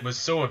Piranha Plant was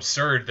so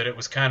absurd that it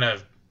was kind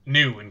of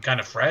new and kind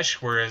of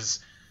fresh, whereas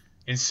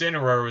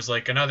Incineroar was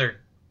like another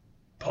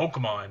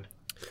Pokemon.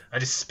 I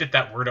just spit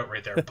that word out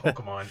right there,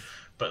 Pokemon.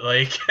 But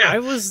like,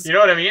 you know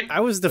what I mean?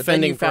 I was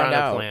defending found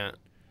Piranha out.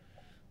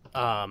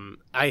 Plant.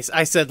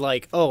 I said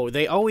like, oh,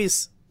 they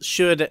always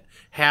should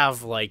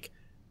have like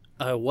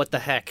a what the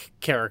heck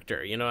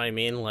character. You know what I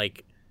mean?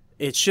 Like,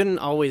 it shouldn't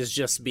always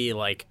just be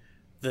like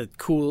the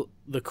cool.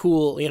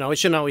 It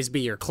shouldn't always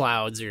be your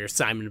Clouds or your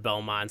Simon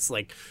Belmonts.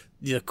 Like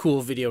the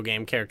cool video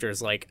game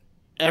characters. Like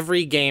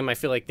every game, I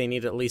feel like they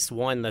need at least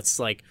one that's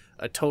like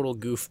a total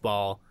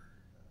goofball.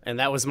 And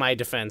that was my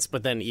defense,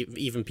 but then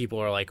even people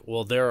are like,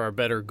 well, there are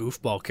better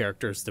goofball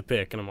characters to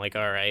pick. And I'm like,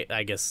 all right,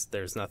 I guess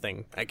there's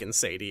nothing I can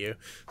say to you.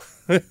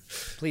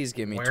 Please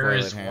give me Where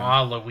is Toilet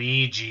Hand.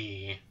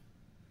 Waluigi?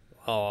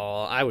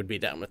 Oh, I would be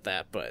down with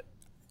that, but...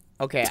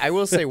 Okay, I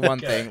will say one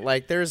thing.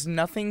 Like, there's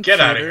nothing Get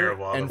outta cuter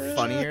here, and Waluigi.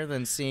 funnier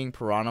than seeing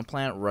Piranha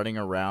Plant running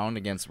around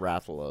against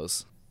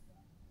Rathalos.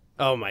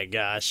 Oh my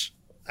gosh.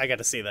 I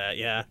gotta see that,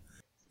 yeah.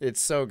 It's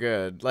so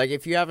good. Like,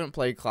 if you haven't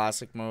played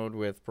Classic Mode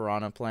with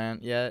Piranha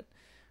Plant yet...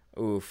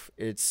 Oof,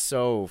 it's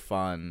so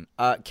fun.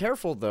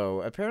 Careful,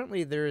 though.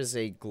 Apparently there is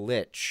a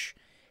glitch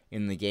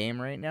in the game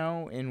right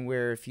now, in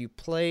where if you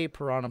play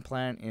Piranha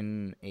Plant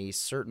in a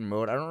certain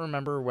mode, I don't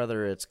remember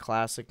whether it's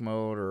classic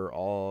mode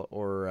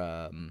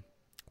or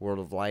World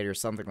of Light or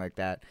something like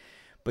that,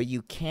 but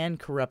you can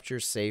corrupt your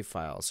save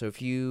file. So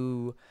if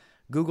you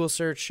Google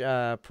search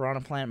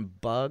Piranha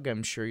Plant bug,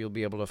 I'm sure you'll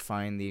be able to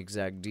find the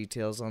exact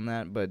details on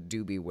that, but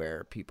do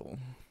beware, people.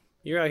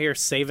 You're out here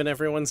saving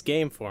everyone's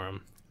game for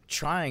them.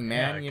 Trying,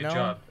 man, good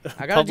job.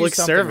 I gotta Public do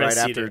something service,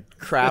 right you after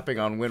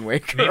crapping on Wind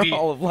Waker Maybe-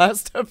 all of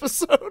last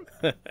episode.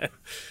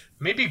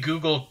 Maybe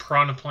Google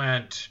Piranha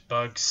Plant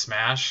bug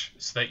smash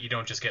so that you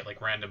don't just get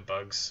like random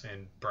bugs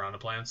in Piranha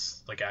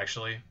Plants, like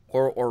actually.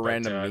 Or But,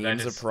 random that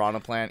memes is- of Piranha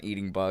Plant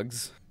eating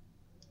bugs.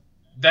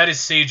 That is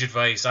sage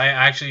advice.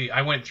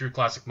 I went through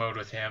classic mode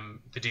with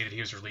him the day that he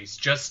was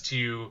released just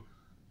to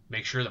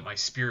make sure that my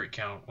spirit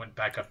count went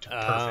back up to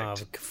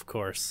perfect. Of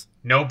course.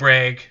 No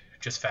brag,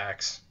 just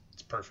facts.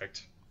 It's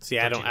perfect. See,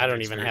 I don't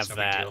even experience, have no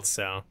big that, deal.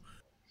 so.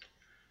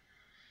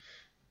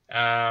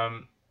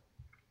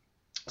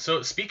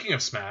 So speaking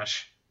of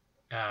Smash,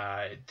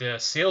 the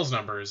sales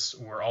numbers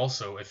were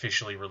also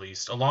officially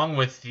released, along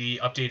with the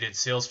updated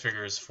sales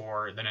figures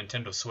for the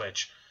Nintendo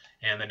Switch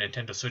and the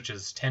Nintendo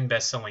Switch's 10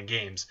 best-selling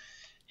games.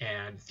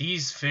 And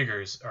these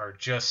figures are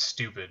just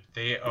stupid.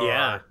 They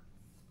are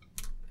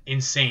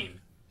insane.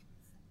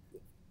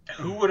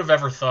 Who would have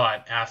ever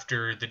thought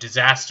after the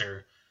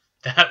disaster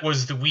that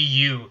was the Wii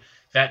U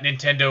that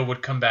Nintendo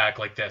would come back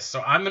like this?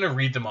 So I'm going to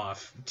read them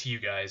off to you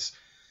guys.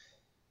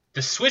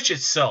 The Switch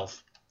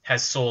itself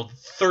has sold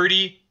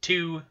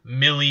 32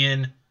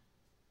 million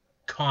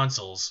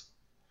consoles.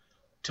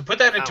 To put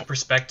that into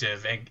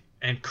perspective,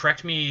 and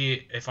correct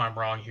me if I'm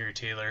wrong here,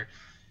 Taylor,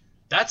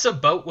 that's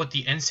about what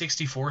the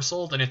N64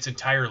 sold in its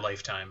entire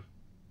lifetime.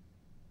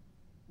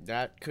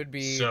 That could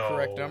be So-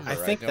 correct number. I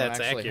think don't that's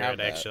actually have accurate,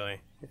 that.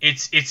 actually.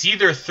 It's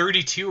either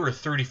 32 or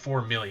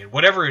 34 million.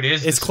 Whatever it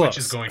is, It's the Switch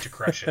close. is going to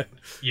crush it.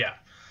 Yeah.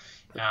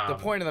 The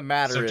point of the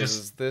matter so is,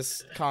 just-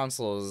 this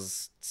console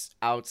is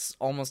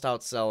almost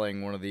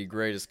outselling one of the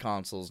greatest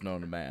consoles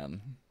known to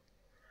man.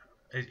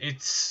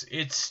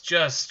 It's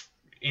just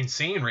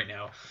insane right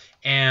now.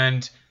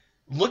 And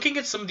looking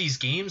at some of these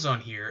games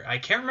on here, I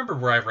can't remember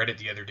where I read it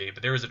the other day,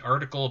 but there was an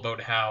article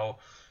about how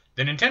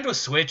the Nintendo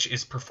Switch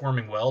is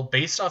performing well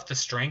based off the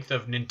strength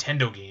of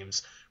Nintendo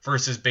games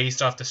versus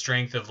based off the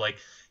strength of like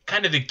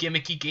kind of the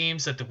gimmicky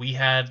games that the Wii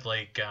had,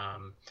 like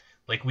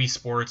Wii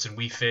Sports and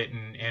Wii Fit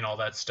and all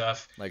that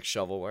stuff. Like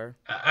shovelware.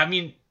 I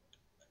mean,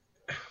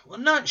 well,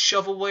 not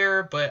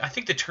shovelware, but I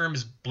think the term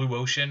is blue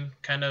ocean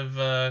kind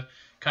of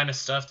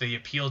stuff. They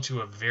appeal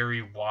to a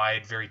very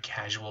wide, very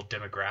casual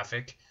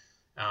demographic.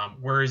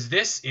 Whereas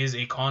this is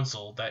a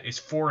console that is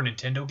for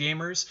Nintendo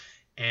gamers,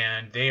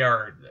 and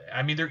they're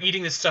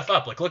eating this stuff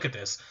up. Like, look at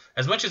this.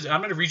 As much as I'm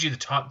going to read you the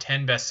top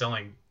 10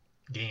 best-selling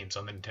games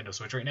on the Nintendo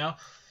Switch right now.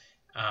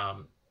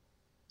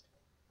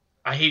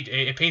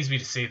 It pains me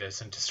to say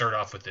this and to start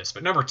off with this,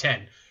 but number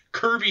 10,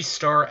 Kirby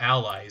Star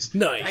Allies.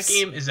 Nice. That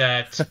game is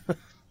at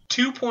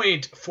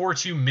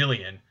 2.42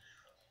 million.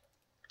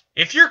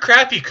 If your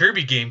crappy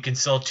Kirby game can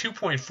sell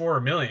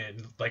 2.4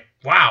 million, like,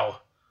 wow.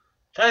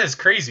 That is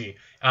crazy.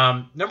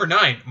 Number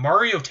 9,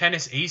 Mario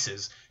Tennis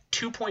Aces,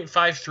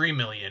 2.53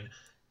 million.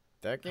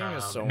 That game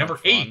is so Number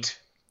much fun. 8,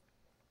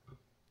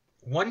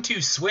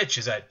 1-2 Switch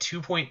is at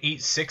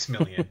 2.86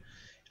 million.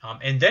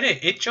 And then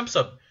it jumps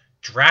up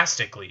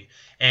drastically.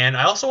 And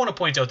I also want to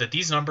point out that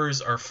these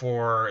numbers are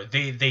for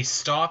they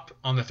stop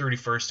on the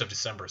 31st of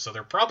December, so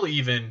they're probably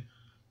even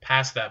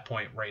past that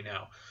point right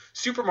now.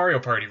 Super Mario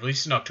Party,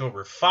 released in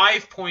October,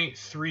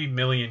 5.3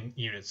 million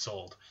units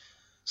sold.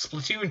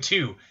 Splatoon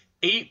 2,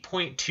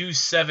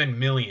 8.27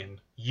 million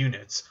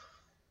units.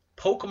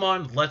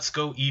 Pokemon Let's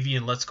Go Eevee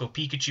and Let's Go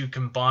Pikachu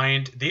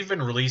combined, they've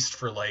been released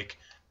for like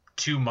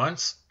 2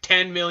 months.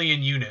 10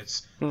 million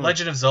units.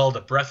 Legend of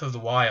Zelda Breath of the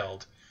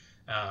Wild,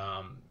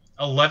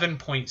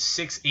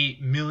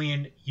 11.68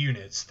 million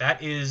units.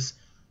 That is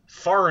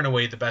far and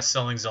away the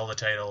best-selling Zelda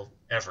title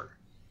ever.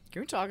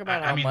 Can we talk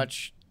about I how mean,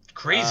 much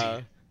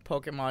crazy.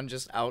 Pokemon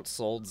just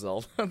outsold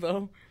Zelda,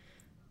 though?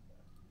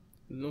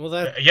 Well,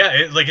 that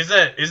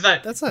Is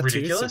that that's not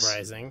ridiculous? too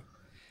surprising.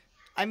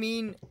 I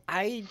mean,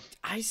 I'm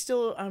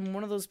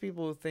one of those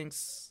people who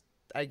thinks,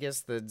 I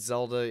guess, that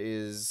Zelda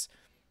is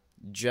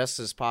just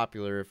as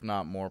popular, if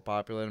not more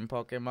popular than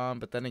Pokemon.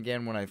 But then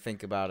again, when I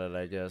think about it,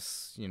 I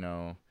guess,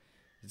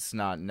 it's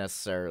not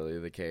necessarily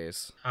the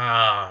case. We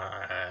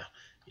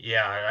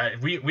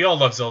all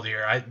love Zelda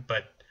here.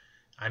 But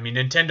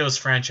Nintendo's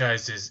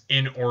franchises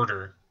in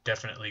order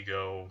definitely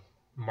go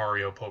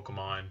Mario,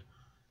 Pokemon,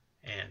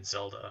 and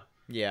Zelda.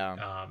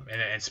 Yeah.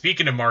 And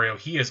speaking of Mario,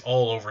 he is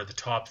all over the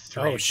top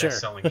 3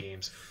 best-selling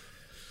games.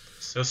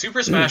 So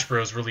Super Smash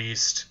Bros.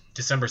 Released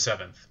December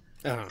 7th.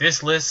 Uh-huh.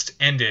 This list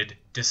ended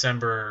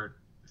December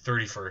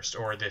 31st,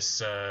 or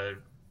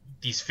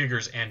these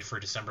figures end for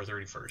December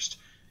 31st.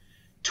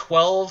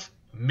 12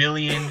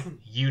 million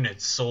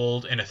units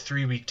sold in a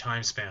 3-week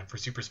time span for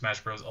Super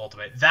Smash Bros.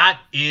 Ultimate.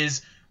 That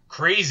is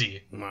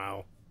crazy.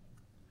 Wow.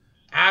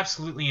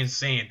 absolutely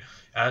insane.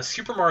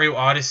 Super Mario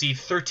Odyssey,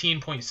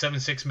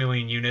 13.76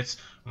 million units.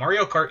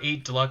 Mario Kart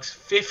 8 Deluxe,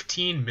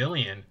 15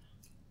 million.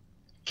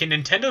 Can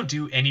Nintendo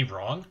do any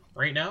wrong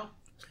right now?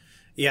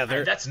 Yeah,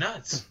 that's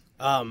nuts.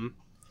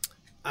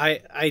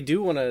 I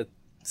do want to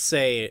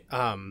say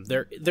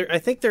there I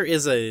think there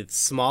is a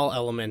small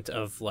element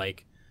of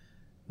like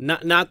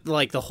not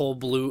like the whole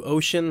blue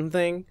ocean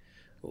thing.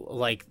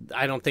 Like,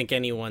 I don't think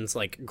anyone's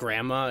like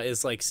grandma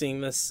is like seeing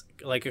this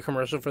like a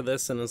commercial for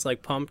this and is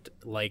like pumped.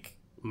 Like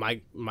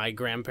my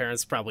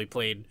grandparents probably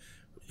played,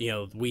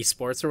 Wii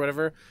Sports or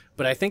whatever,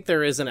 but I think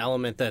there is an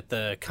element that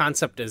the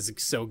concept is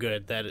so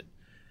good that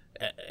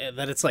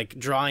it's like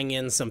drawing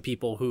in some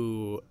people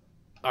who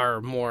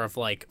are more of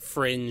like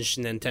fringe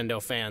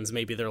Nintendo fans.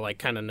 Maybe they're like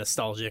kind of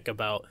nostalgic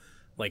about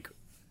like,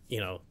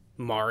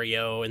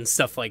 Mario and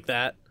stuff like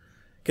that.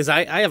 Because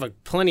I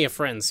have plenty of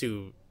friends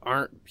who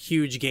aren't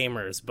huge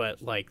gamers,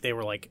 but like they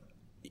were like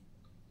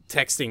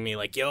texting me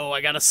like, yo,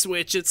 I got a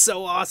Switch, it's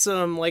so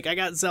awesome, like I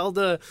got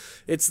Zelda,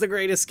 it's the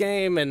greatest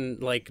game,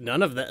 and like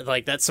none of that,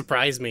 like that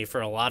surprised me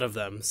for a lot of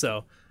them.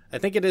 So I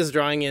think it is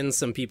drawing in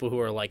some people who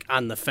are like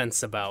on the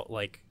fence about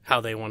like how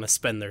they want to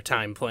spend their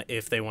time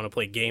if they want to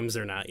play games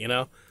or not,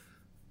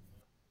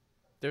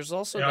 There's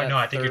also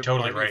I think you're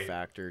totally right.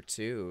 factor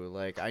too.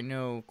 Like, I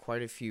know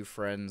quite a few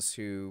friends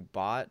who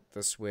bought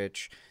the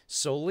Switch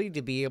solely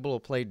to be able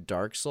to play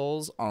Dark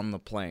Souls on the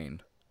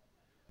plane.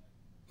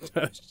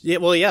 Yeah,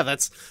 well, yeah,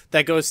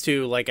 that goes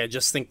to like, I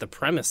just think the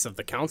premise of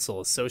the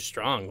console is so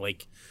strong.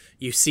 Like,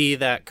 you see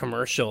that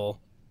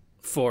commercial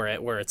for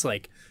it where it's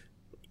like,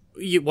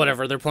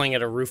 whatever, they're playing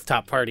at a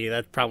rooftop party.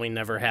 That probably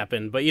never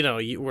happened, but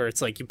where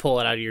it's like you pull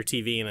it out of your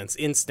TV and it's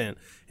instant,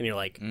 and you're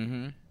like,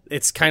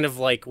 It's kind of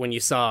like when you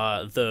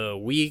saw the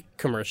Wii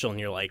commercial and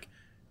you're like,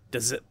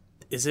 is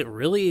it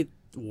really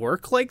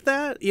work like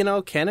that?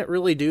 Can it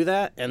really do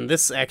that? And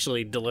this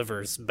actually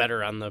delivers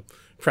better on the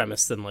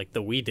premise than like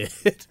the Wii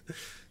did.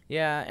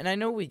 Yeah, and I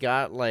know we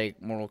got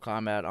like Mortal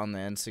Kombat on the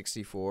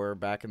N64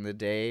 back in the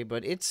day,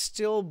 but it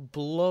still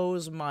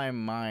blows my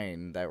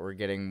mind that we're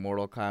getting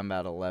Mortal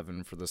Kombat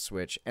 11 for the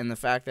Switch, and the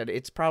fact that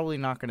it's probably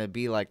not going to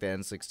be like the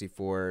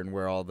N64 and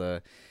where all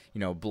the,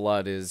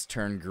 blood is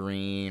turned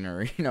green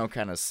or,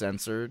 kind of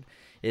censored.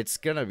 It's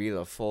going to be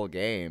the full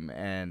game,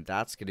 and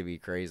that's going to be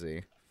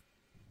crazy.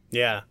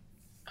 Yeah.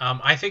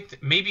 I think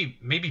that maybe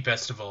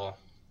best of all,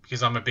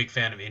 because I'm a big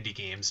fan of indie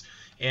games,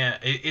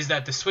 is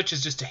that the Switch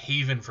is just a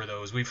haven for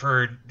those. We've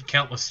heard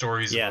countless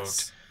stories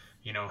about,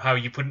 how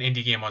you put an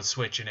indie game on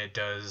Switch and it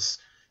does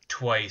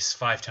twice,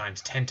 5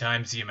 times, 10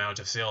 times the amount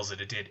of sales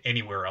that it did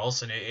anywhere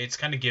else, and it's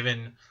kind of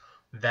given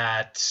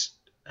that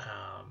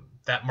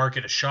that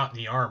market a shot in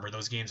the arm, or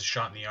those games a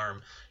shot in the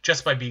arm,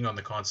 just by being on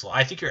the console.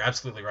 I think you're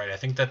absolutely right. I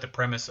think that the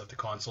premise of the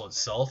console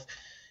itself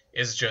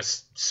is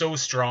just so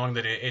strong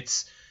that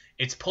it's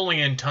pulling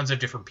in tons of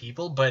different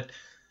people, but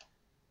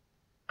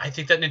I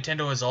think that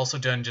Nintendo has also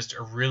done just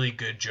a really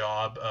good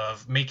job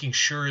of making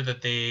sure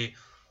that they,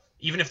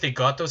 even if they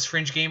got those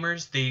fringe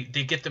gamers, they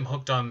get them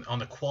hooked on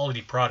the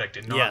quality product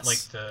and not like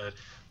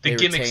the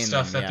gimmick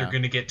stuff that they're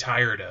going to get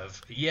tired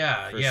of.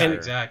 Yeah, sure.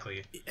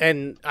 Exactly.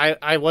 And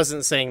I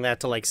wasn't saying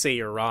that to like say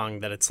you're wrong,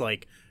 that it's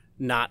like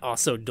not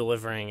also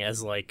delivering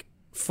as like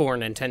for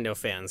Nintendo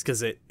fans,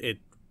 because it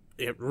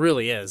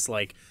really is.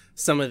 Like,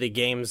 some of the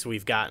games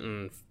we've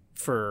gotten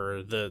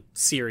for the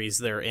series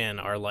they're in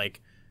are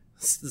like,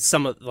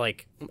 some of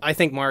like, I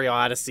think Mario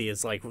Odyssey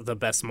is like the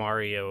best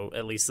Mario,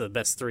 at least the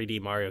best 3D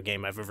Mario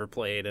game I've ever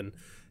played, and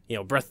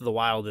Breath of the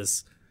Wild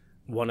is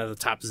one of the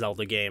top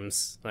Zelda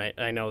games.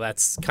 I know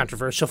that's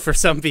controversial for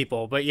some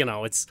people, but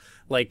it's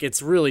like,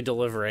 it's really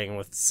delivering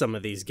with some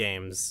of these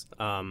games,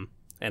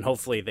 and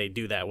hopefully they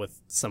do that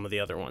with some of the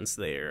other ones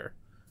they're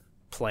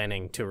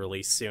planning to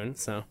release soon.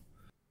 So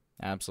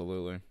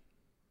absolutely.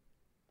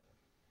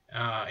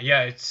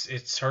 Yeah,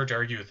 it's hard to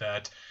argue with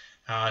that.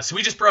 So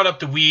we just brought up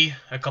the Wii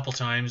a couple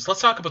times.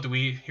 Let's talk about the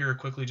Wii here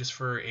quickly, just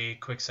for a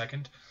quick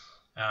second.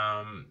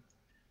 The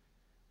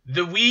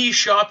Wii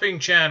shopping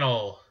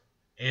channel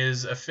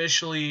is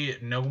officially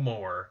no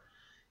more.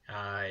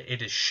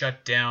 It is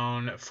shut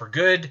down for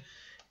good,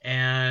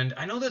 and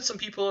I know that some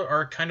people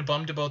are kind of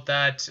bummed about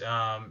that.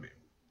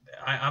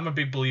 I'm a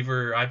big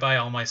believer. I buy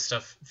all my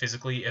stuff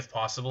physically if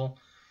possible,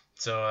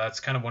 so that's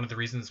kind of one of the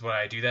reasons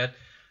why I do that.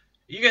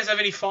 You guys have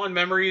any fond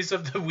memories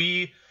of the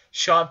Wii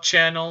shop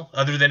channel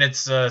other than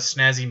its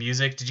snazzy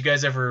music? Did you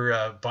guys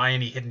ever buy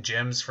any hidden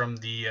gems from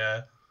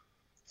the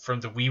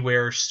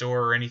WiiWare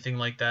store or anything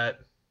like that?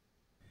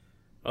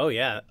 Oh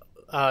yeah.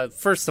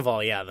 First of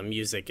all, yeah, the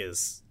music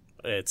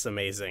it's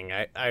amazing.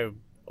 I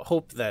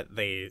hope that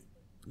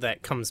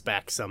that comes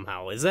back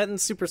somehow. Is that in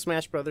Super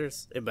Smash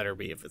Brothers? It better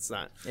be if it's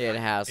not. It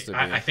has to be.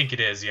 I think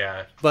it is,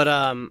 yeah. But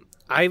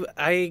I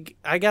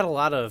got a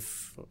lot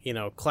of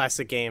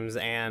classic games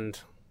and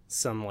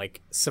some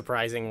like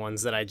surprising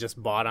ones that I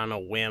just bought on a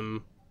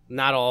whim.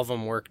 Not all of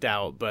them worked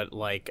out, but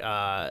like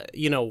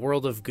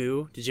World of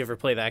Goo. Did you ever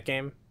play that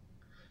game?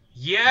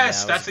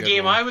 Yes, that's the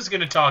game I was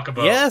going to talk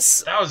about.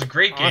 Yes, that was a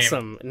great game.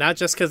 Awesome. Not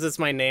just because it's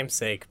my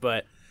namesake,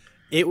 but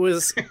It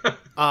was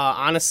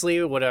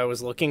honestly what I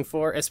was looking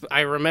for.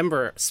 I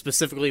remember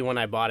specifically when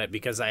I bought it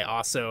because I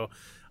also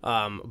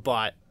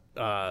bought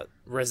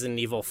Resident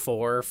Evil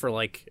 4 for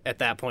like, at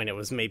that point it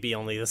was maybe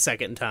only the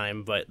second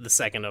time, but the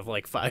second of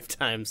like 5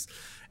 times.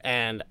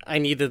 And I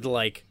needed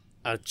like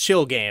a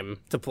chill game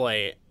to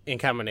play in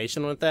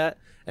combination with that.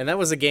 And that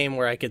was a game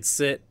where I could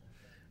sit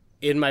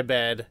in my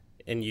bed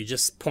and you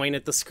just point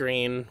at the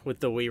screen with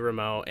the Wii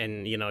remote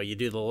and, you know, you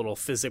do the little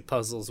physics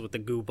puzzles with the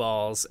goo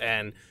balls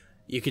and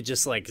you could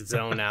just like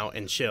zone out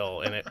and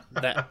chill. And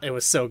it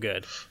was so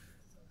good.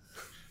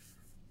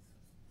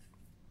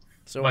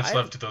 So much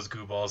love to those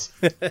goo balls.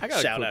 I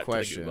got Shout a quick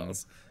out to the goo question.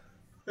 balls.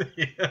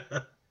 Yeah.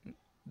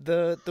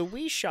 The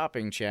Wii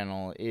shopping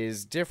channel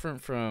is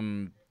different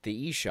from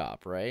the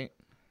eShop, right?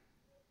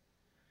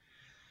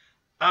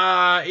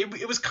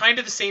 It was kind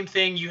of the same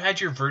thing. You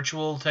had your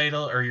virtual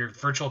title or your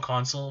virtual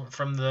console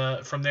from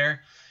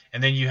there,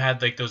 and then you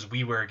had like those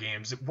WiiWare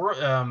games.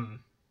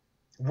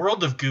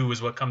 World of Goo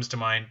is what comes to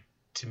mind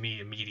to me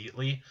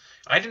immediately.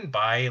 I didn't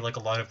buy like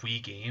a lot of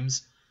Wii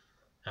games.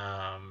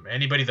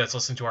 Anybody that's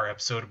listened to our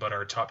episode about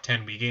our top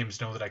 10 Wii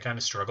games know that I kind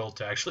of struggled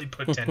to actually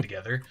put 10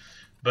 together.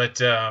 But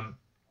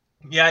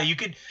yeah, you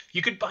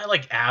could buy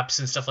like apps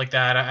and stuff like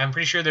that. I'm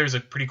pretty sure there's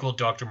a pretty cool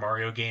Dr.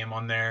 Mario game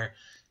on there.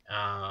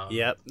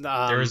 Yep.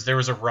 There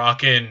was a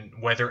rockin'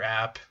 weather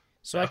app.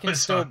 So I can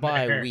still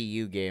buy Wii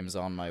U games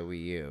on my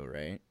Wii U,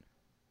 right?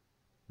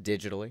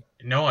 Digitally?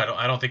 No,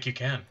 I don't think you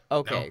can.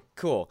 Okay, No.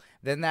 cool.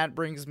 Then that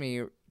brings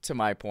me to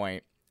my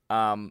point.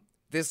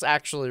 This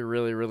actually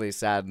really, really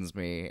saddens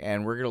me,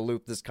 and we're going to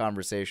loop this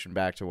conversation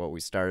back to what we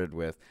started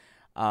with.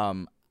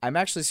 I'm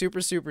actually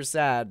super, super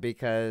sad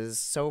because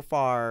so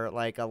far,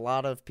 like, a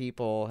lot of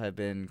people have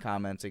been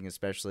commenting,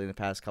 especially in the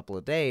past couple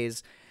of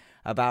days,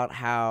 about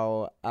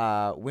how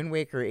Wind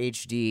Waker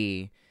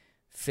HD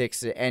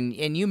fix it, and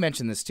you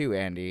mentioned this too,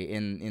 Andy,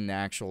 in the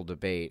actual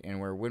debate, and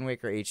where Wind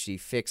Waker HD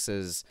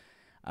fixes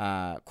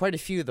quite a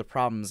few of the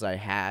problems I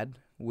had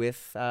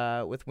with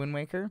Wind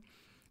Waker,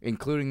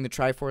 including the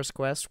Triforce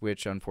Quest,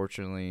 which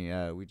unfortunately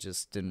we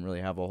just didn't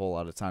really have a whole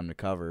lot of time to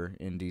cover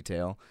in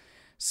detail.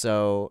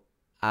 So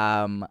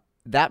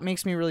that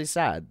makes me really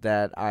sad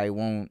that I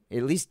won't,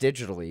 at least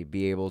digitally,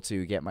 be able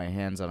to get my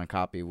hands on a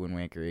copy of Wind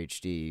Waker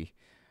HD.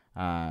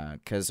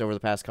 Because over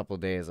the past couple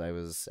of days, I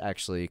was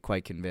actually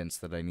quite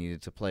convinced that I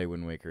needed to play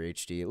Wind Waker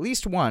HD at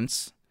least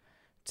once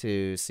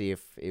to see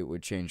if it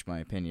would change my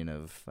opinion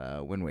of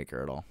Wind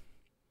Waker at all.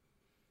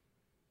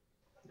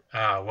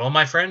 Well,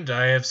 my friend,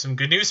 I have some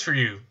good news for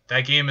you.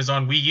 That game is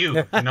on Wii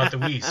U and not the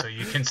Wii, so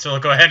you can still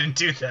go ahead and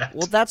do that.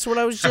 Well, that's what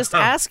I was just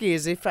asking,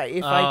 is if I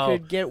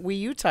could get Wii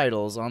U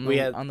titles on the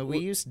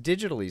Wii U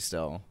digitally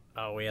still.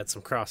 Oh, we had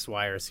some crossed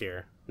wires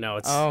here. No,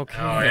 it's Okay.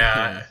 Oh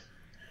yeah.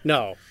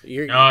 no.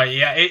 You're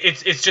Yeah.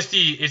 It's just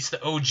the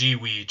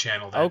OG Wii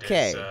channel. That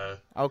Okay. Is,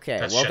 Okay.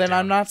 that's Well, shut then down.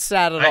 I'm not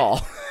sad at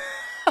all.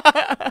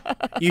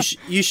 you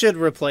should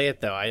replay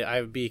it though. I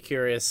would be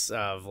curious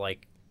of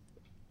like,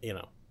 you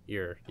know,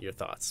 your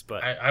thoughts.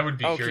 But I would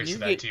be curious of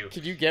that too.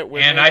 Could you get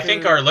Wind And I Waker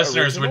think our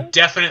listeners original? would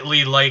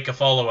definitely like a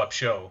follow-up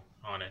show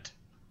on it.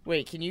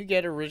 Wait, can you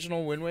get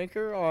original Wind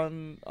Waker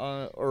on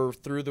or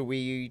through the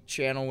Wii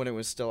channel when it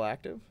was still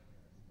active?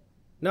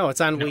 no,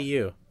 it's on No. Wii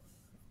U.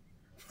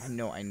 I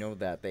know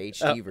that the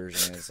HD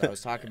version is. I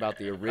was talking about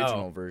the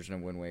original version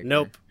of Wind Waker.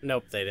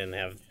 Nope, they didn't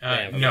have.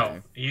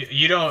 No,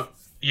 you don't.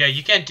 Yeah,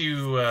 you can't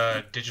do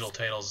digital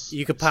titles.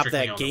 You could pop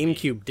strictly that on the Wii.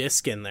 GameCube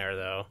disc in there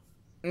though.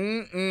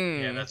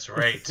 Yeah, that's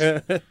right.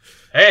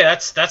 Hey,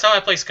 that's how I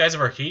play Skies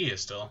of Arcadia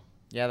still.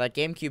 Yeah, that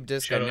GameCube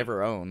disc Shout I out.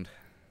 never owned.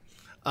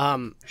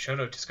 Shout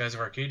out to Skies of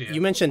Arcadia. You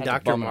mentioned Had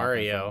to Dr. bum out my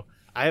Mario.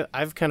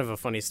 I've kind of a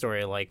funny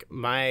story. Like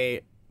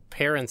my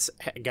parents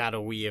got a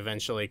Wii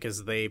eventually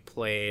because they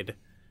played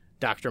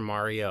Dr.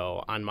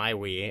 Mario on my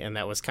Wii, and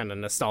that was kind of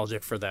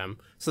nostalgic for them.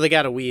 So they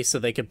got a Wii so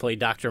they could play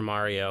Dr.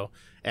 Mario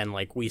and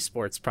like Wii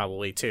Sports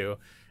probably too.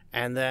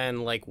 And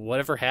then like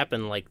whatever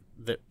happened, like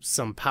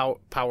some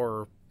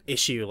power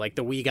issue, like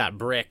the Wii got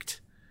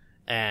bricked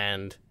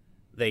and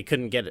they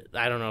couldn't get it.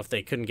 I don't know if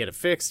they couldn't get it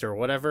fixed or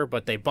whatever,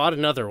 but they bought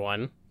another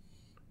one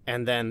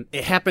and then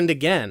it happened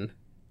again.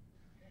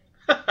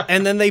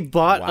 And then they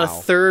bought a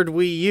third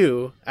Wii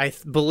U. I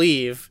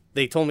believe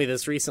they told me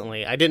this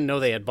recently. I didn't know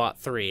they had bought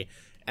 3.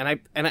 And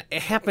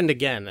it happened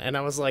again. And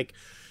I was like,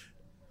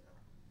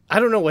 I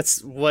don't know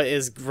what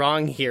is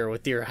wrong here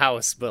with your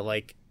house, but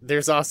like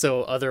there's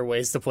also other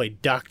ways to play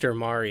Dr.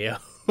 Mario.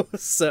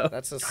 So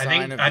That's a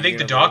sign I think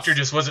the doctor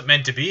just wasn't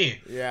meant to be.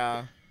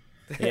 Yeah.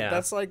 Yeah.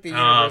 That's like the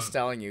universe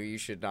telling you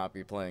should not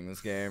be playing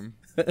this game.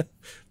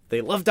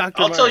 they love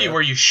Dr. I'll Mario. tell you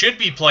where you should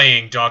be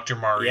playing Dr.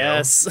 Mario.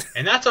 Yes.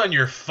 And that's on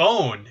your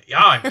phone.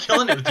 Yeah, I'm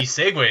killing it with these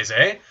segues,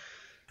 eh?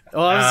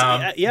 Well,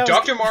 I was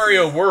Dr.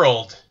 Mario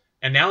World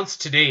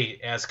announced today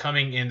as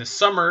coming in the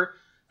summer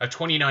of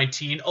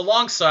 2019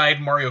 alongside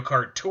Mario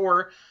Kart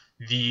Tour,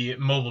 the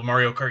mobile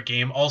Mario Kart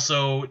game,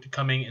 also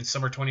coming in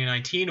summer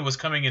 2019. It was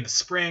coming in the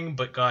spring,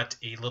 but got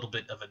a little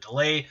bit of a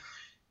delay.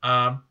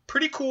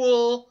 Pretty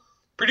cool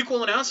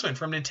announcement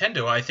from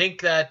Nintendo. I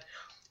think that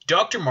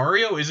Dr.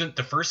 Mario isn't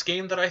the first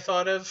game that I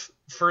thought of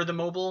for the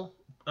mobile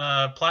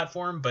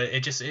platform, but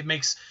it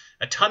makes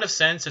a ton of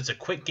sense. It's a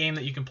quick game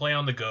that you can play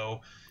on the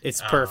go.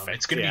 It's perfect.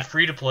 It's going to be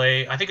free to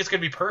play. I think it's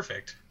going to be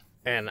perfect.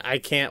 And I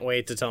can't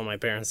wait to tell my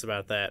parents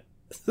about that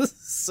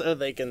so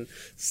they can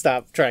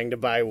stop trying to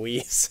buy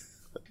Wiis.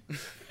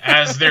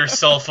 As their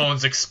cell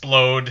phones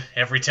explode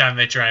every time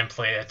they try and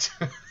play it.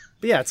 But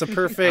yeah, it's a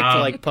perfect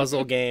like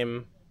puzzle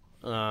game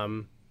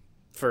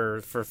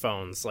for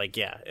phones. Like,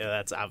 yeah,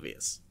 that's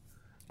obvious.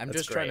 I'm That's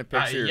just trying to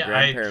great. picture your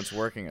grandparents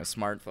working a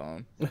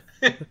smartphone.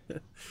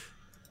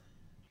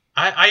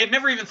 I had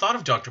never even thought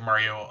of Dr.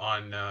 Mario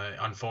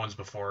on phones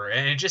before,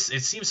 and it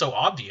seems so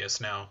obvious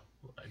now.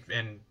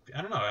 And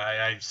I don't know,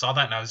 I saw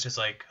that and I was just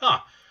like, huh.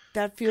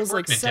 That feels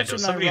like Nintendo. such an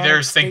Somebody ironic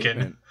there's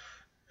statement.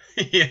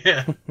 thinking.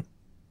 Yeah.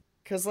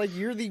 Because, like,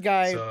 you're the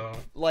guy,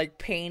 like,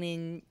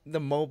 painting the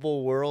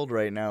mobile world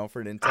right now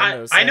for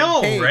Nintendo. I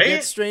know, hey, right?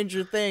 Get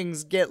Stranger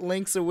Things, get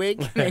Link's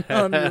Awakening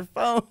on your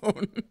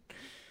phone.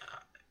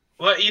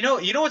 Well, you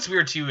know what's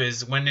weird too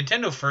is when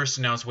Nintendo first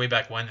announced way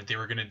back when that they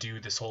were going to do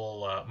this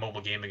whole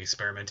mobile gaming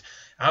experiment,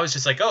 I was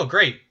just like, oh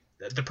great,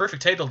 the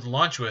perfect title to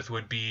launch with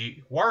would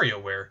be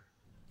WarioWare.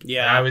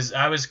 Yeah, and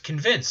I was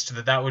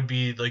convinced that would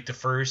be like the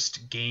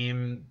first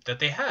game that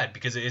they had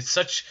because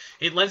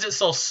it lends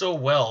itself so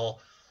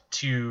well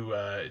to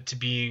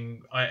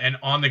being an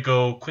on the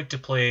go, quick to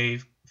play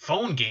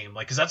phone game,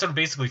 like because that's what it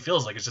basically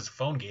feels like. It's just a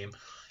phone game,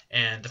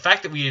 and the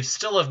fact that we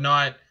still have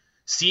not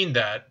seen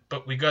that,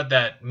 but we got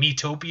that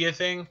Miitopia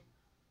thing.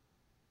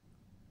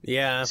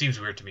 Yeah, seems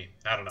weird to me.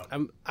 I don't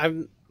know.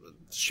 I'm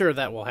sure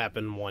that will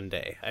happen one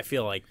day. I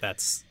feel like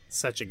that's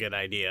such a good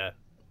idea.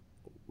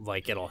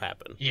 Like it'll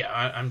happen. Yeah,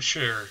 I'm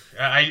sure.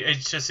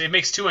 It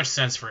makes too much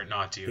sense for it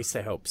not to. At least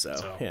I hope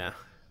so. Yeah.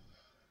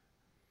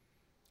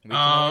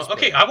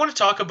 Okay, I want to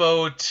talk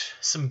about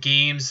some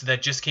games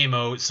that just came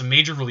out, some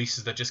major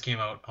releases that just came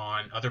out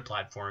on other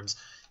platforms,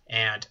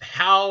 and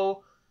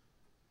how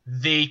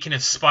they can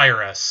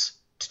inspire us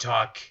to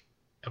talk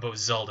about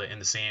Zelda in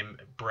the same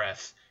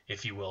breath,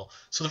 if you will.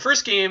 So the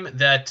first game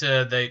that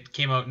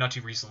came out not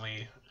too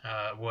recently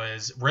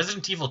was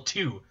Resident Evil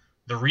 2,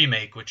 the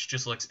remake, which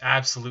just looks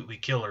absolutely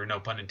killer, no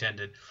pun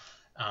intended.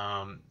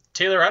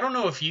 Taylor, I don't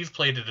know if you've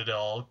played it at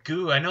all.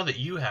 Goo, I know that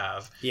you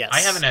have. Yes. I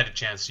haven't had a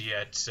chance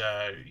yet.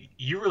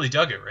 You really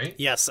dug it, right?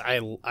 Yes, I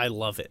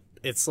love it.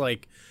 It's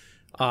like,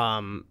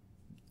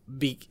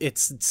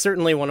 it's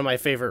certainly one of my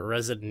favorite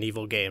Resident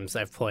Evil games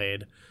I've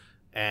played,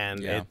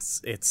 and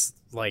it's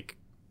like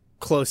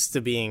close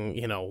to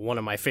being, one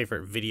of my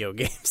favorite video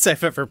games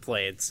I've ever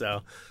played.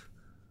 So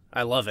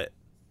I love it.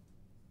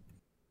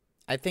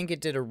 I think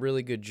it did a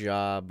really good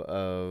job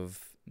of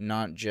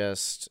not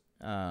just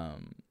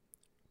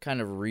kind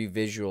of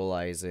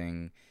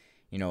revisualizing,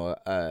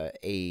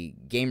 a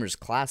gamer's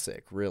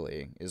classic,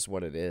 really, is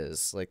what it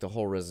is. Like the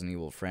whole Resident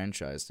Evil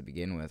franchise to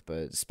begin with,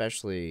 but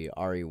especially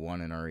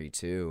RE1 and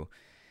RE2.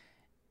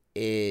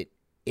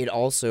 It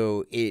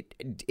also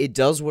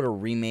does what a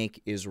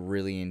remake is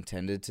really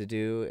intended to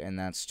do, and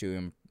that's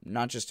to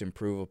not just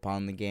improve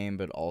upon the game,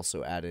 but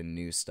also add in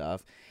new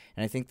stuff.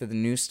 And I think that the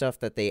new stuff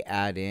that they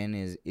add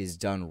in is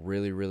done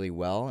really, really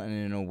well, and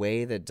in a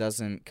way that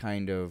doesn't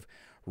kind of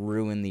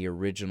ruin the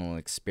original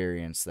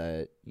experience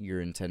that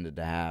you're intended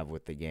to have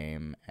with the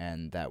game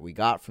and that we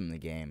got from the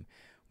game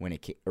when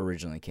it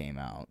originally came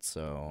out.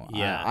 So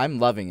yeah, I'm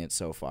loving it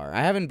so far.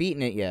 I haven't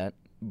beaten it yet,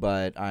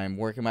 but I'm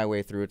working my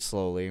way through it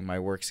slowly. My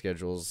work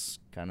schedule's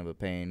kind of a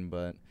pain,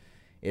 but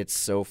it's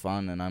so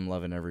fun, and I'm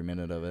loving every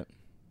minute of it.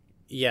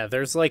 Yeah,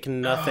 there's like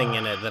nothing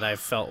in it that I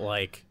felt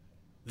like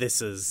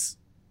this is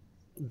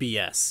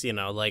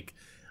BS, like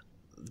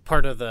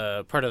part of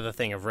the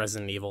thing of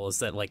Resident Evil is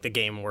that like the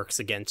game works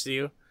against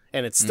you,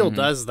 and it still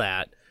does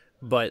that,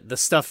 but the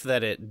stuff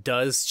that it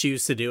does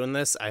choose to do in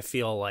this, I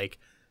feel like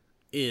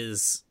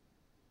is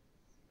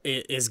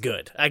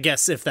good, I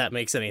guess, if that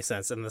makes any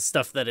sense. And the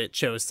stuff that it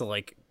chose to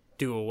like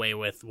do away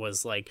with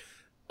was like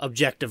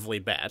objectively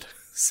bad.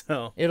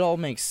 So it all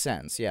makes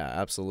sense. Yeah,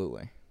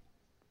 absolutely.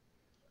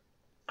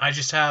 I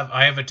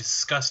have a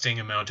disgusting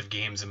amount of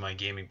games in my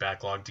gaming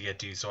backlog to get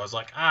to, so I was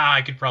like,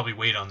 I could probably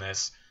wait on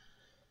this.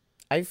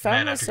 I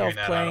found myself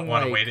playing. I don't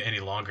want to wait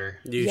any longer.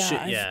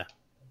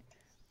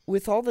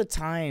 With all the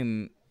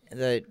time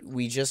that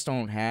we just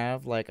don't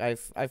have, like I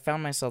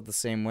found myself the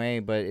same way.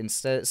 But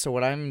so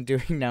what I'm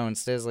doing now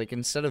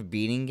instead of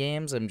beating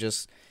games, I'm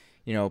just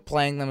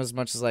playing them as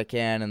much as I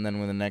can, and then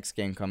when the next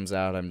game comes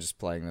out, I'm just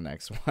playing the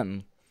next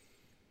one.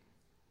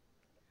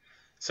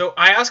 So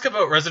I ask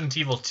about Resident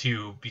Evil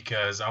 2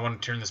 because I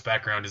want to turn this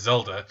back around to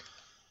Zelda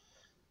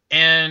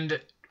and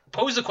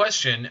pose the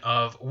question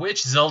of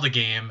which Zelda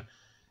game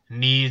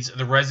needs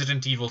the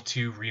Resident Evil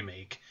 2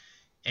 remake.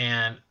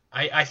 And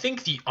I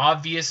think the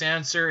obvious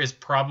answer is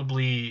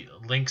probably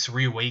Link's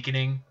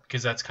Reawakening,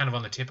 because that's kind of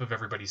on the tip of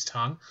everybody's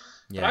tongue.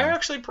 Yeah. But I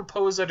actually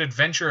propose that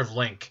Adventure of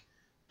Link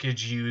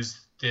could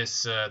use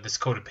this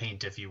coat of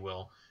paint, if you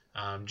will.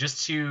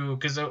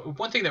 Because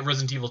one thing that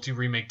Resident Evil 2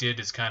 remake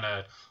did is kind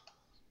of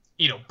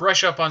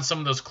brush up on some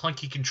of those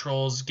clunky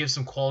controls, give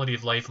some quality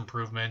of life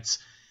improvements,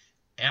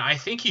 And I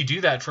think you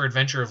do that for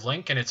Adventure of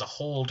Link, and it's a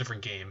whole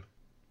different game.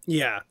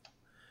 Yeah.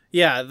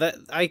 That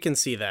I can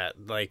see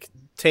that. Like,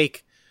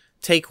 take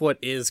what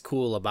is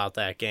cool about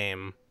that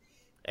game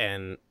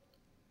and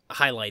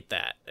highlight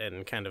that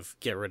and kind of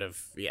get rid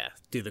of,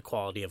 do the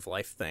quality of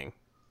life thing.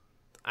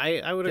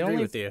 I would agree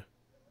with you.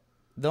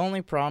 The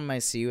only problem I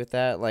see with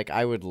that, like,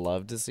 I would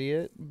love to see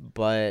it,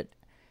 but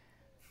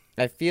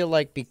I feel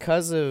like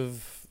because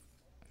of,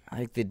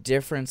 like, the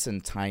difference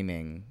in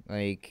timing,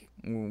 like,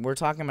 we're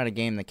talking about a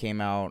game that came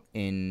out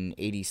in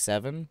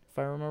 87, if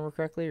I remember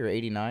correctly, or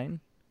 89.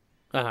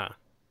 Uh-huh.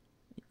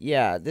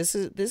 Yeah, this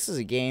is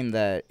a game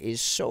that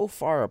is so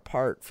far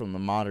apart from the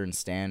modern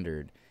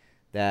standard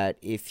that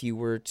if you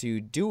were to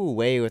do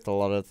away with a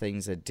lot of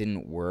things that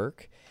didn't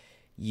work,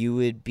 you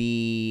would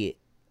be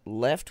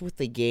left with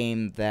a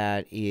game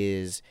that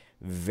is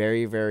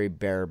very, very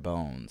bare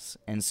bones.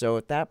 And so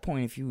at that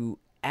point, if you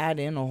add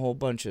in a whole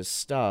bunch of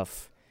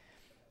stuff,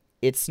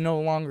 it's no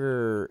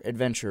longer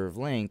Adventure of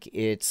Link,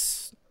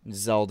 it's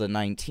Zelda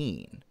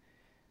 19.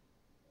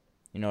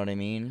 You know what I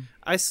mean?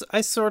 I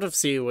sort of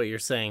see what you're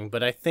saying,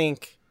 but I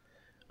think,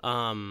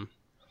 I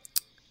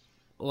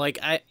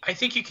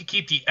think you could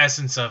keep the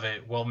essence of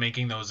it while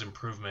making those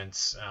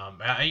improvements.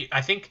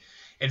 I think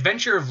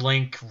Adventure of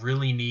Link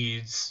really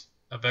needs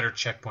a better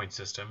checkpoint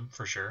system,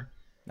 for sure.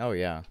 Oh,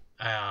 yeah.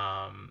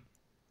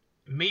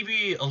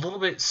 Maybe a little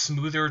bit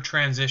smoother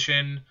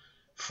transition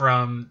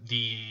from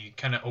the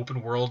kind of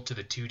open world to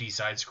the 2D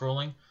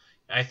side-scrolling.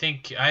 I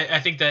think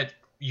that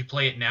you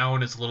play it now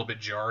and it's a little bit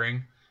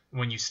jarring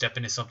when you step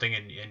into something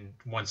and in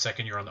 1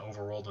 second you're on the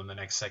overworld and the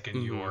next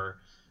second you're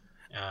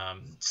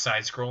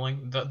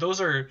side-scrolling.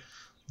 Those are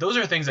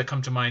things that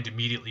come to mind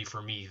immediately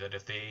for me, that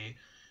if they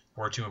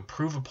were to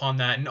improve upon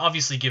that, and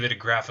obviously give it a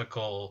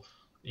graphical,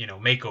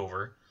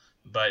 makeover,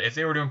 but if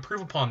they were to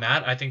improve upon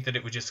that, I think that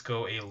it would just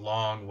go a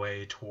long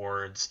way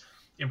towards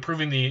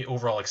improving the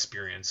overall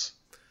experience.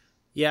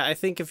 Yeah, I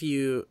think if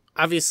you...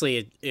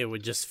 Obviously, it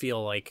would just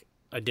feel like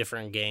a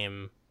different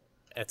game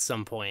at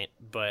some point,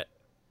 but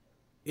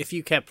if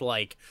you kept,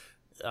 like,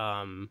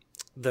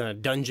 the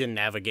dungeon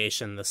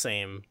navigation the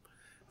same,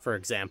 for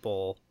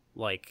example,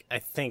 like, I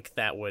think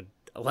that would...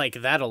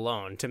 Like, that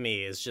alone, to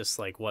me, is just,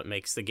 like, what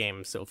makes the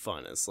game so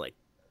fun, is, like,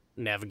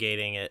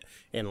 navigating it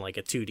in, like,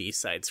 a 2D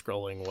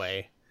side-scrolling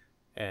way,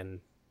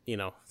 and,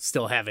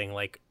 still having,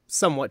 like,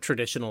 somewhat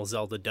traditional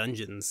Zelda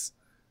dungeons,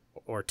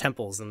 or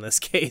temples in this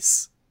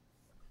case.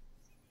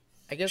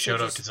 I guess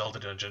Shout out to Zelda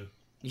Dungeon.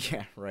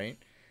 Yeah, right.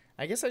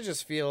 I guess I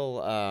just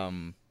feel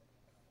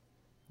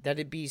that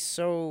it'd be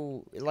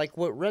so... Like,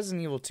 what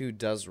Resident Evil 2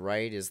 does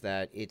right is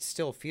that it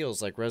still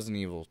feels like Resident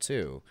Evil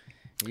 2.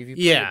 If you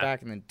play it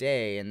back in the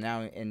day and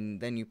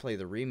then you play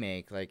the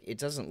remake, like, it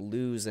doesn't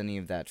lose any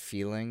of that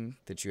feeling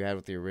that you had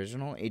with the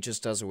original. It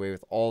just does away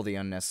with all the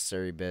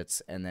unnecessary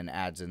bits and then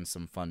adds in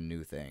some fun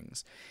new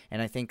things.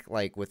 And I think,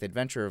 like, with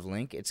Adventure of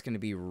Link, it's going to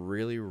be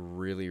really,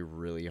 really,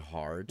 really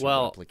hard to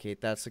replicate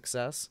that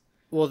success.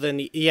 Well,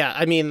 then, yeah,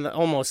 I mean,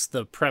 almost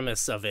the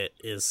premise of it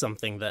is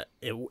something that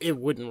it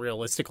wouldn't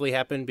realistically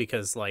happen,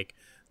 because, like,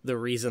 the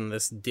reason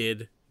this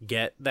did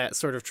get that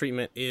sort of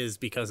treatment is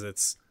because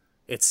it's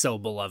so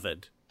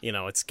beloved.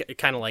 It's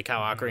kind of like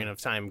how Ocarina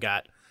of Time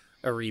got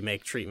a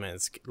remake treatment.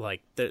 It's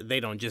like, they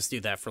don't just do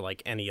that for,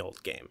 like, any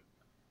old game.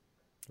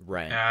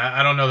 Right.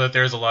 I don't know that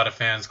there's a lot of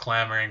fans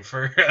clamoring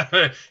for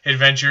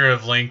Adventure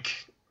of Link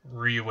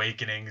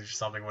Reawakening or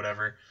something,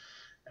 whatever.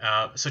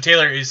 So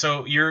Taylor,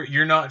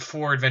 you're not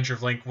for Adventure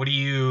of Link. What do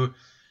you,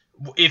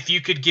 if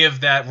you could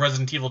give that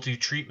Resident Evil 2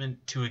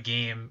 treatment to a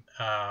game,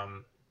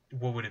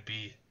 what would it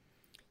be?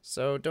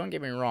 So don't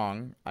get me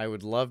wrong, I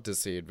would love to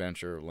see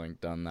Adventure of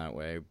Link done that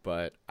way,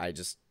 but I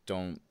just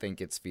don't think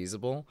it's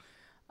feasible.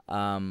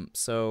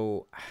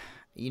 So,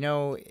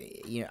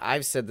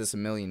 I've said this a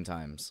million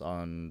times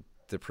on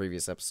the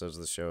previous episodes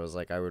of the show. Is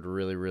like, I would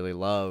really, really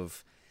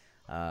love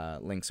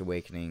Link's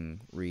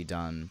Awakening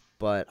redone,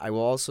 but I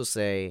will also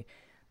say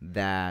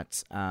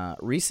that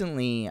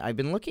recently I've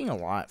been looking a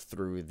lot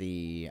through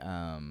the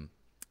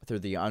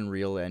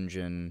Unreal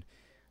Engine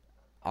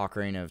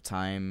Ocarina of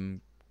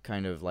Time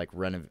kind of like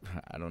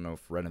I don't know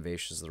if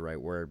renovation is the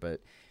right word,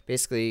 but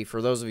basically, for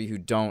those of you who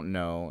don't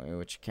know,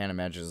 which I can't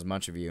imagine as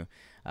much of you,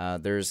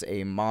 there's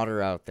a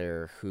modder out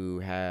there who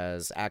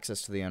has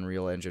access to the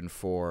Unreal Engine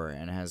 4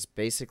 and has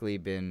basically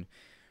been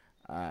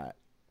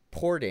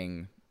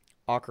porting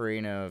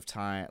Ocarina of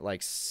Time,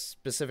 like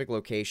specific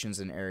locations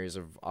and areas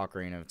of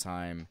Ocarina of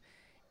Time,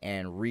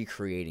 and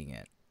recreating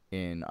it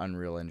in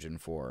Unreal Engine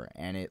 4,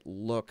 and it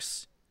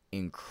looks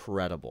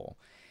incredible.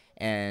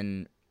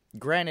 And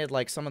granted,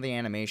 like, some of the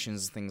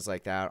animations and things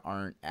like that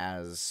aren't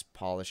as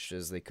polished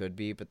as they could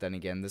be, but then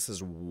again, this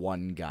is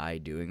one guy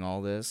doing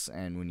all this,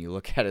 and when you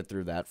look at it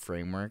through that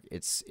framework,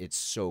 it's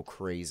so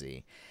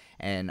crazy.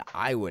 And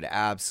I would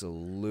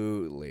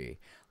absolutely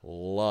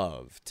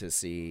love to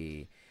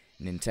see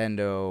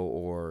Nintendo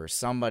or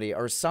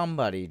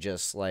somebody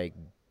just, like,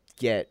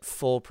 get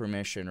full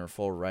permission or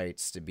full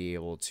rights to be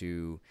able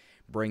to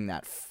bring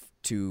that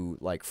to,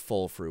 like,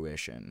 full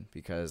fruition,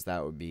 because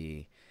that would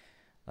be...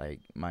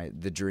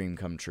 the dream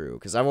come true,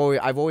 because I've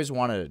always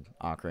wanted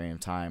Ocarina of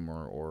Time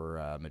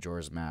or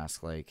Majora's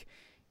Mask like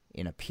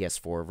in a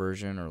PS4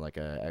 version or like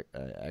a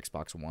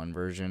Xbox One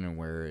version, and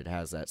where it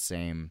has that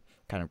same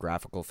kind of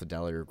graphical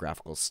fidelity or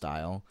graphical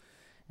style.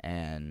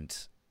 And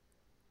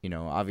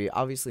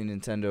obviously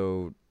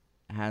Nintendo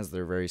has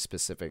their very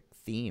specific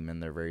theme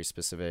and their very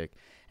specific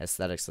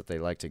aesthetics that they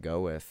like to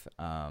go with,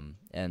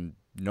 and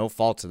no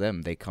fault to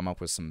them, they come up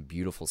with some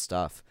beautiful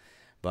stuff.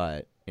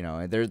 But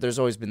there's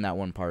always been that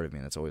one part of me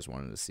that's always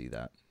wanted to see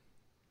that.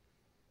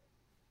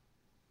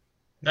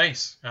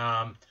 Nice.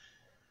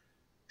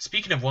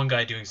 Speaking of one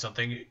guy doing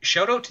something,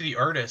 shout out to the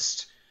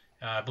artist.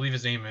 I believe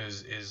his name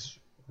is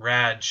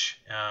Raj.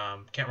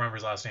 Can't remember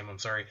his last name. I'm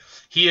sorry.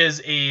 He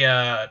is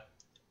a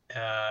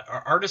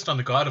artist on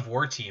the God of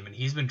War team, and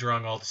he's been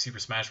drawing all the Super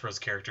Smash Bros.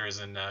 Characters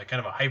in kind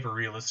of a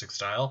hyper-realistic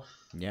style.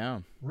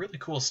 Yeah. Really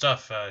cool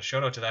stuff.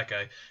 Shout out to that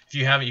guy. If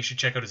you haven't, you should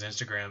check out his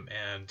Instagram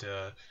and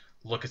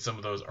look at some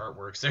of those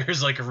artworks.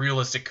 There's like a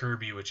realistic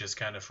Kirby, which is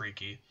kind of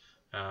freaky.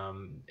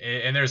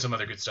 And there's some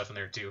other good stuff in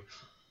there too.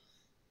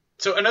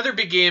 So another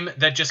big game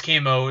that just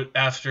came out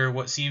after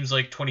what seems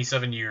like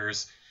 27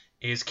 years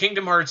is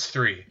Kingdom Hearts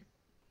 3.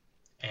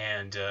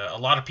 And a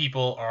lot of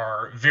people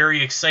are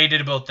very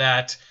excited about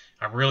that.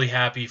 I'm really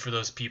happy for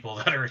those people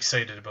that are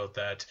excited about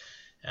that.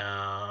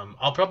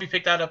 I'll probably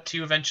pick that up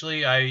too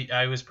eventually.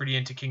 I was pretty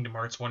into Kingdom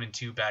Hearts 1 and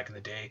 2 back in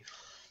the day.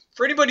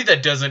 For anybody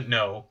that doesn't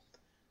know,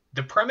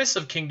 the premise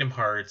of Kingdom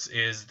Hearts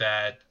is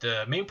that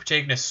the main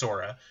protagonist,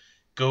 Sora,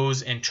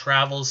 goes and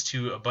travels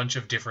to a bunch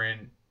of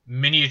different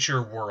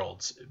miniature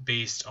worlds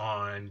based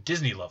on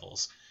Disney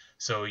levels.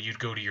 So you'd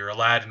go to your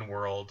Aladdin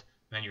world,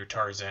 then your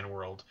Tarzan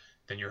world,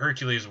 then your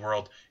Hercules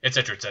world,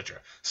 etc., etc.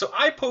 So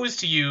I pose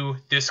to you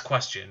this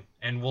question,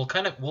 and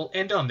we'll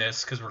end on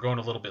this because we're going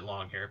a little bit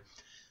long here.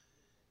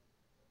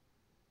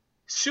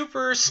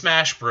 Super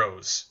Smash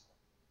Bros.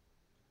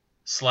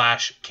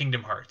 /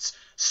 Kingdom Hearts.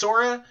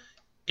 Sora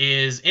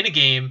is in a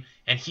game,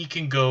 and he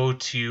can go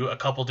to a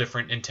couple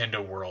different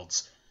Nintendo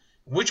worlds.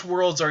 Which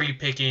worlds are you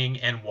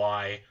picking, and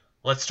why?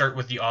 Let's start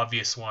with the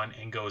obvious one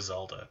and go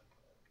Zelda.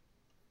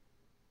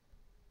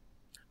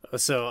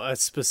 So a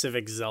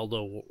specific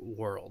Zelda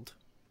world.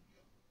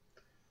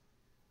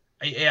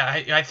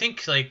 I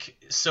think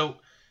so.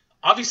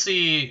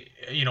 Obviously,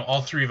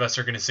 all three of us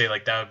are going to say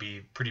that would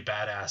be pretty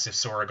badass if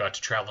Sora got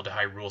to travel to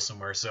Hyrule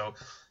somewhere. So,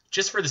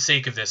 just for the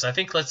sake of this, I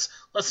think let's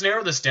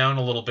narrow this down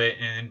a little bit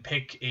and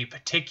pick a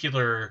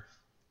particular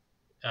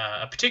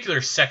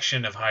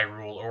section of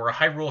Hyrule, or a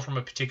Hyrule from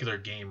a particular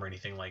game or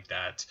anything like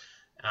that.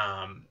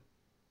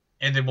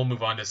 And then we'll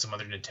move on to some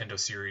other Nintendo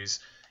series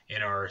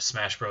in our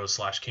Smash Bros.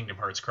 / Kingdom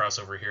Hearts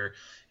crossover here.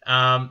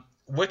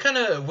 What kind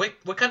of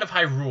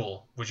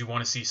Hyrule would you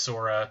want to see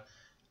Sora,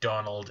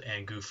 Donald,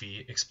 and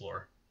Goofy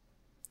explore?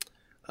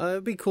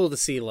 It'd be cool to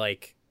see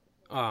going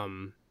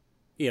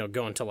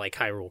to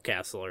Hyrule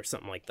Castle or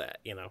something like that.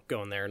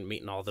 Going there and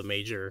meeting all the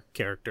major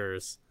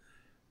characters,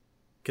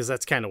 because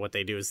that's kind of what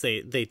they do. Is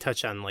they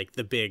touch on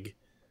the big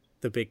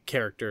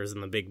characters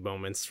and the big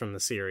moments from the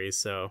series.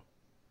 So,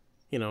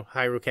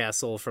 Hyrule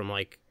Castle from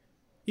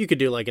you could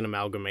do an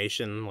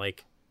amalgamation,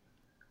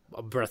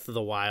 a Breath of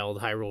the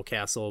Wild Hyrule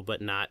Castle,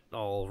 but not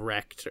all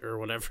wrecked or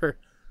whatever.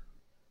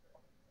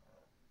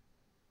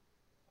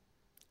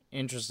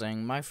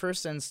 Interesting. My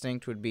first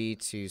instinct would be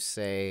to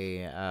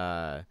say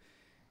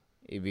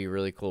it'd be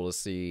really cool to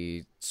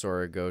see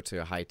Sora go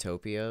to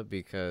Hytopia,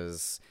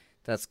 because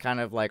that's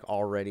kind of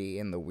already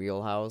in the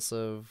wheelhouse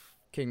of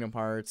Kingdom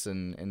Hearts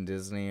and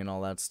Disney and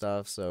all that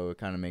stuff, so it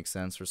kind of makes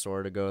sense for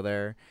Sora to go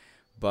there.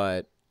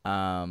 But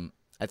I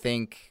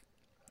think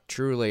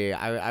truly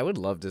I would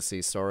love to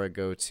see Sora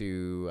go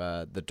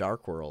to the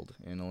Dark World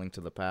in A Link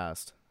to the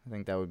Past. I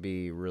think that would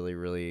be really,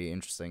 really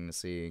interesting to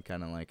see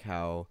kind of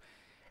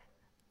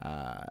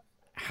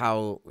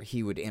how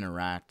he would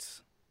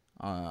interact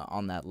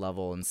on that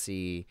level, and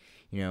see,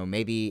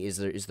 maybe is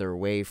there a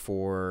way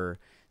for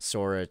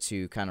Sora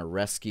to kind of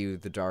rescue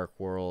the Dark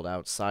World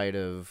outside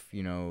of,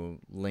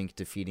 Link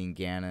defeating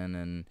Ganon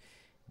and,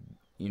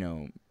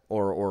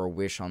 or a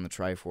wish on the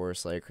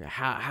Triforce.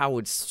 How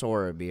would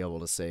Sora be able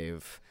to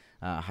save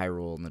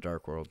Hyrule in the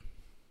Dark World?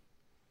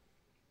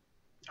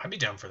 I'd be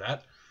down for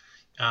that.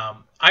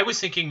 I was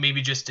thinking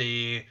maybe just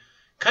a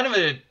kind of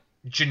a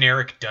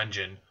generic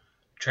dungeon.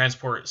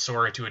 Transport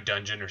Sora to a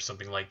dungeon or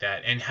something like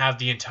that, and have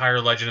the entire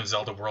Legend of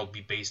Zelda world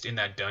be based in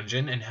that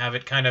dungeon, and have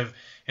it kind of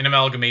an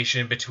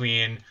amalgamation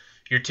between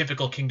your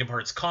typical Kingdom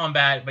Hearts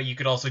combat, but you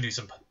could also do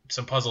some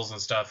puzzles and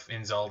stuff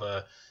in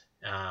Zelda,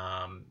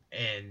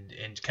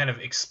 and kind of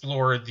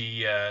explore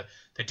the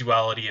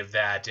duality of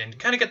that, and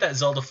kind of get that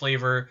Zelda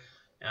flavor,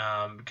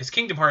 because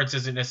Kingdom Hearts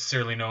isn't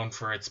necessarily known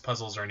for its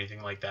puzzles or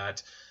anything like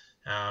that.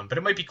 But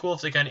it might be cool if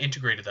they kind of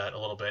integrated that a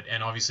little bit.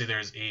 And obviously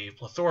there's a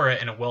plethora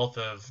and a wealth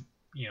of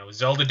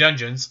Zelda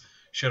dungeons,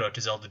 shout out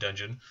to Zelda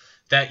Dungeon,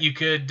 that you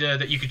could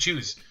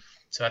choose.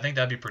 So I think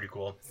that'd be pretty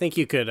cool. I think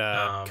you could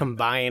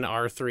combine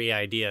our three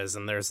ideas,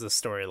 and there's the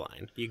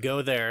storyline. You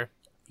go there,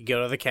 you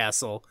go to the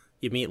castle,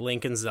 you meet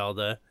Link and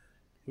Zelda,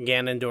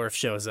 Ganondorf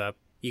shows up,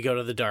 You go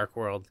to the Dark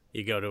World.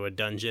 You go to a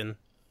dungeon.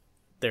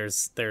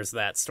 There's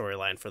that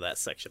storyline for that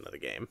section of the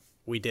game.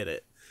 We did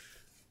it.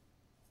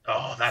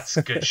 Oh, that's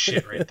good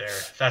shit right there.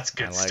 That's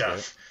good like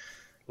stuff.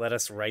 Let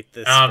us write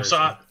this.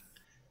 So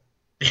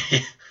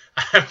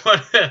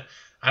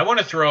I want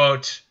to throw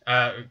out.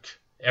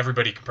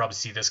 Everybody can probably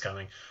see this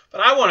coming, but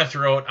I want to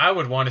throw out. I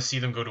would want to see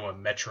them go to a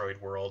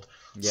Metroid world.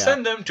 Yeah.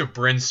 Send them to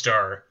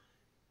Brinstar.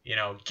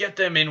 Get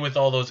them in with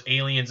all those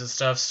aliens and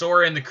stuff.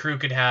 Sora and the crew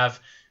could have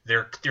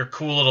their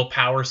cool little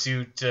power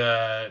suit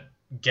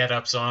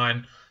get-ups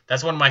on.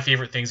 That's one of my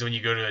favorite things when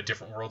you go to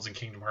different worlds in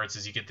Kingdom Hearts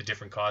is you get the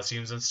different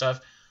costumes and stuff.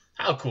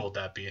 How cool would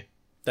that be?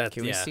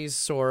 Can we see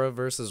Sora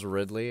versus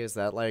Ridley? Is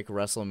that like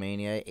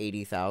WrestleMania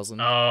 80,000?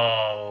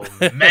 Oh,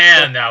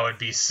 man, that would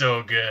be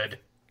so good.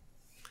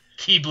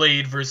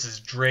 Keyblade versus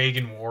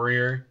Dragon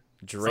Warrior.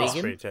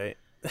 Dragon?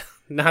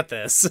 Not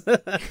this.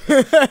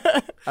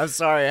 I'm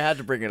sorry, I had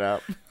to bring it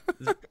up.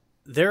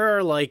 There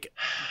are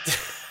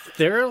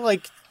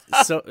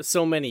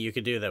so many you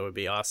could do that would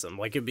be awesome.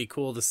 Like, it'd be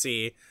cool to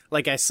see.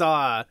 Like, I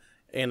saw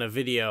in a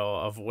video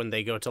of when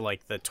they go to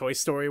like the Toy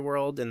Story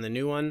world in the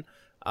new one,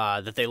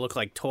 that they look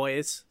like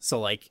toys. So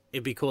like,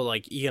 it'd be cool.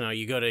 Like, you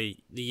go to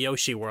the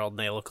Yoshi world and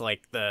they look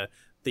like the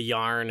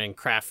yarn and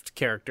craft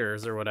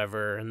characters or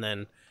whatever. And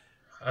then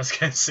I was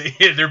gonna say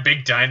they're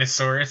big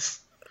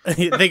dinosaurs.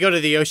 They go to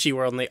the Yoshi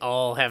world and they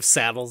all have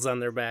saddles on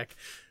their back.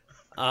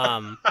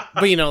 But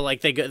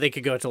like they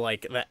could go to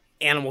like the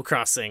Animal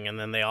Crossing and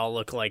then they all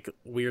look like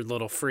weird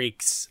little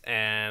freaks.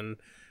 And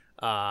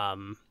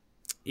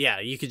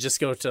you could just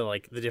go to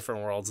like the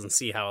different worlds and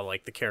see how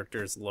like the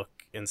characters look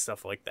and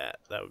stuff like that.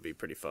 That would be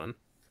pretty fun.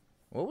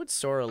 What would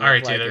Sora look like? All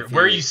right, like Taylor,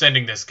 where are you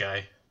sending this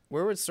guy?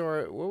 What would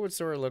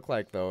Sora look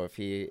like though if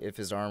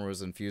his armor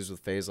was infused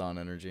with Phazon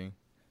energy?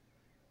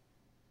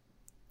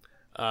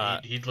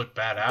 He'd look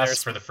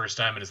badass for the first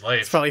time in his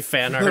life. It's probably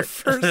fan art. The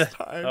first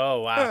time.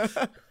 Oh wow.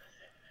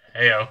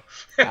 Heyo.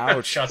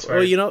 Ouch. Shots fired.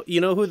 Well,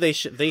 you know who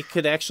they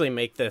could actually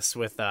make this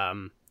with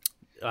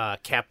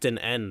Captain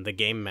N, the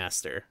Game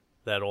Master,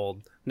 that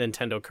old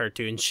Nintendo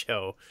cartoon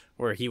show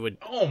where he would.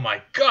 Oh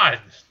my god,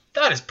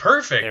 that is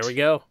perfect. There we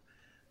go.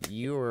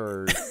 You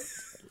were,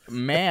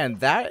 man.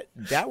 That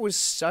was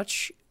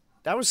such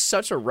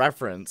a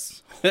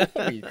reference.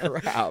 Holy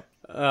crap.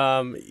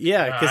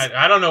 Yeah.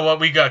 I don't know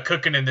what we got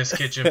cooking in this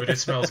kitchen, but it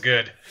smells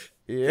good.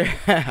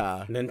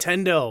 Yeah.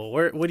 Nintendo,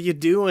 what are you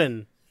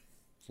doing?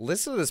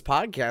 Listen to this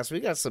podcast. We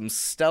got some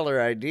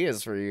stellar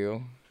ideas for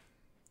you.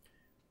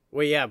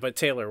 Well, yeah, but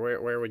Taylor,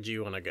 where would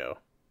you want to go?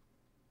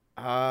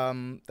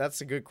 That's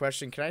a good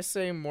question. Can I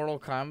say Mortal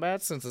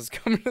Kombat since it's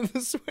coming to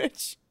the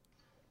Switch?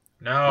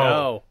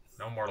 No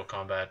Mortal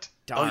Kombat.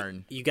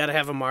 Darn. You got to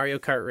have a Mario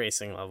Kart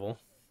racing level.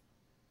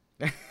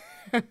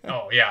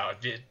 Oh yeah,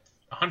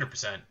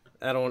 100%.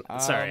 I don't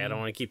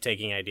want to keep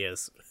taking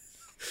ideas.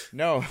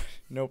 No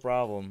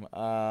problem.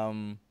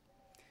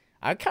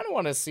 I kind of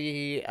want to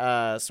see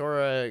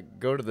Sora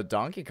go to the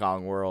Donkey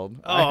Kong world.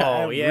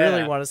 I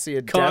really want to see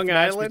a Kong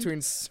death Island?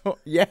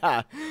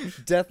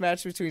 death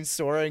match between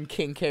Sora and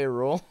King K.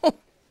 Rool.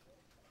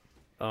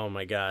 Oh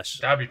my gosh,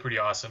 that'd be pretty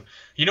awesome.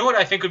 You know what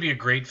I think would be a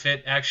great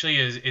fit actually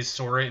is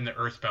Sora in the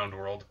Earthbound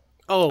world.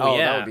 Oh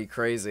yeah, that would be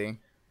crazy.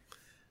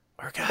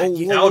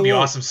 That would be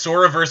awesome.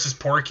 Sora versus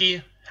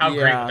Porky. How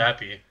great would that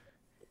be?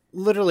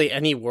 Literally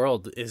any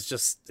world is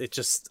just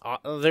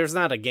there's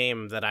not a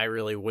game that I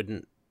really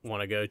wouldn't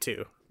want to go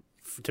to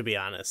be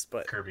honest,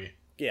 but Kirby.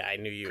 Yeah, I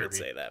knew you would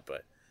say that,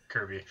 but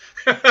Kirby.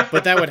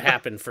 But that would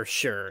happen for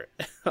sure.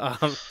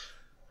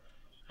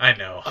 I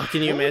know.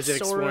 Can you imagine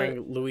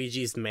exploring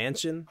Luigi's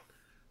mansion?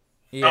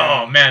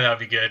 Yeah. Oh man, that'd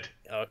be good.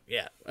 Oh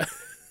yeah.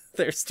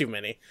 There's too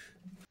many.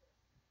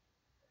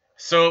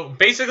 So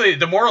basically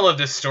the moral of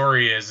this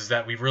story is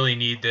that we really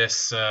need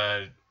this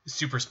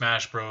Super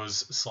Smash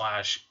Bros.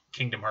 /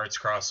 Kingdom Hearts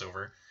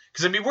crossover.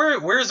 Because I mean,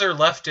 where is there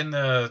left in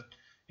the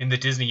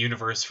Disney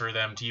universe for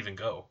them to even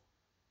go?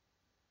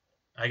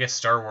 I guess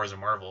Star Wars and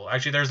Marvel.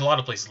 Actually, there's a lot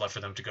of places left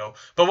for them to go.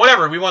 But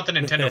whatever, we want the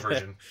Nintendo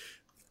version.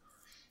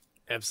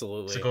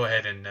 Absolutely. So go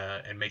ahead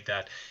and make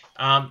that.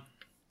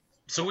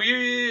 So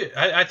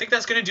I think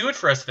that's going to do it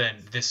for us then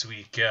this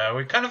week.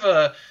 We're kind of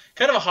a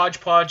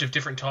hodgepodge of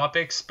different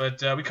topics,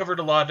 but we covered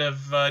a lot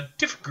of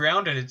different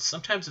ground, and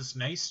sometimes it's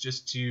nice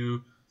just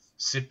to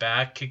sit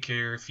back, kick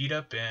your feet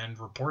up, and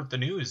report the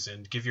news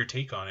and give your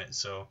take on it.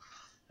 So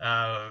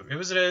it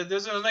was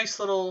a nice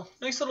little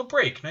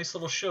break, nice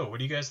little show. What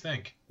do you guys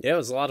think? Yeah, it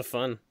was a lot of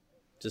fun,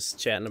 just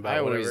chatting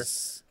about whatever.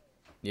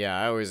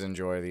 I always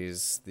enjoy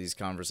these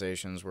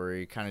conversations where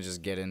you kind of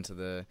just get into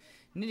the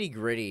nitty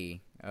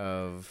gritty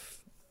of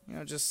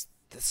just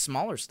the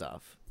smaller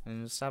stuff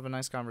and just have a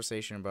nice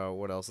conversation about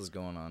what else is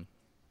going on.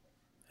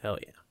 Hell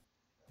yeah.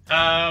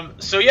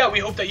 So yeah, we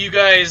hope that you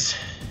guys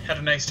had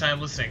a nice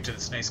time listening to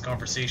this nice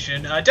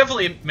conversation.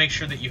 Definitely make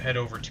sure that you head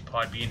over to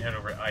Podbean, head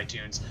over to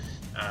iTunes,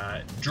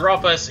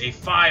 drop us a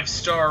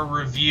 5-star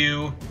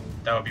review.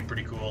 That would be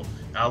pretty cool.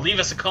 Leave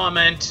us a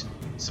comment,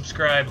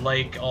 subscribe,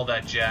 like, all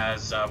that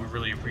jazz. We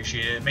really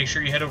appreciate it. Make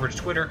sure you head over to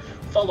Twitter,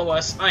 follow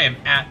us. I am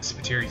at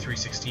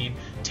Spiteri316.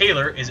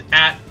 Taylor is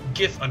at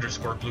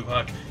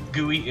GIF_BlueHawk.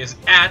 Gooey is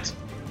at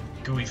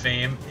Gooey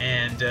Fame.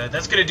 And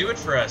that's going to do it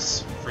for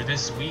us for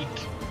this week.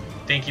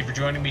 Thank you for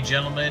joining me,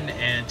 gentlemen.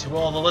 And to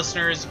all the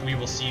listeners, we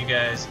will see you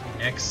guys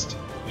next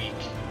week.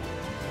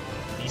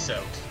 Peace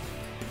out.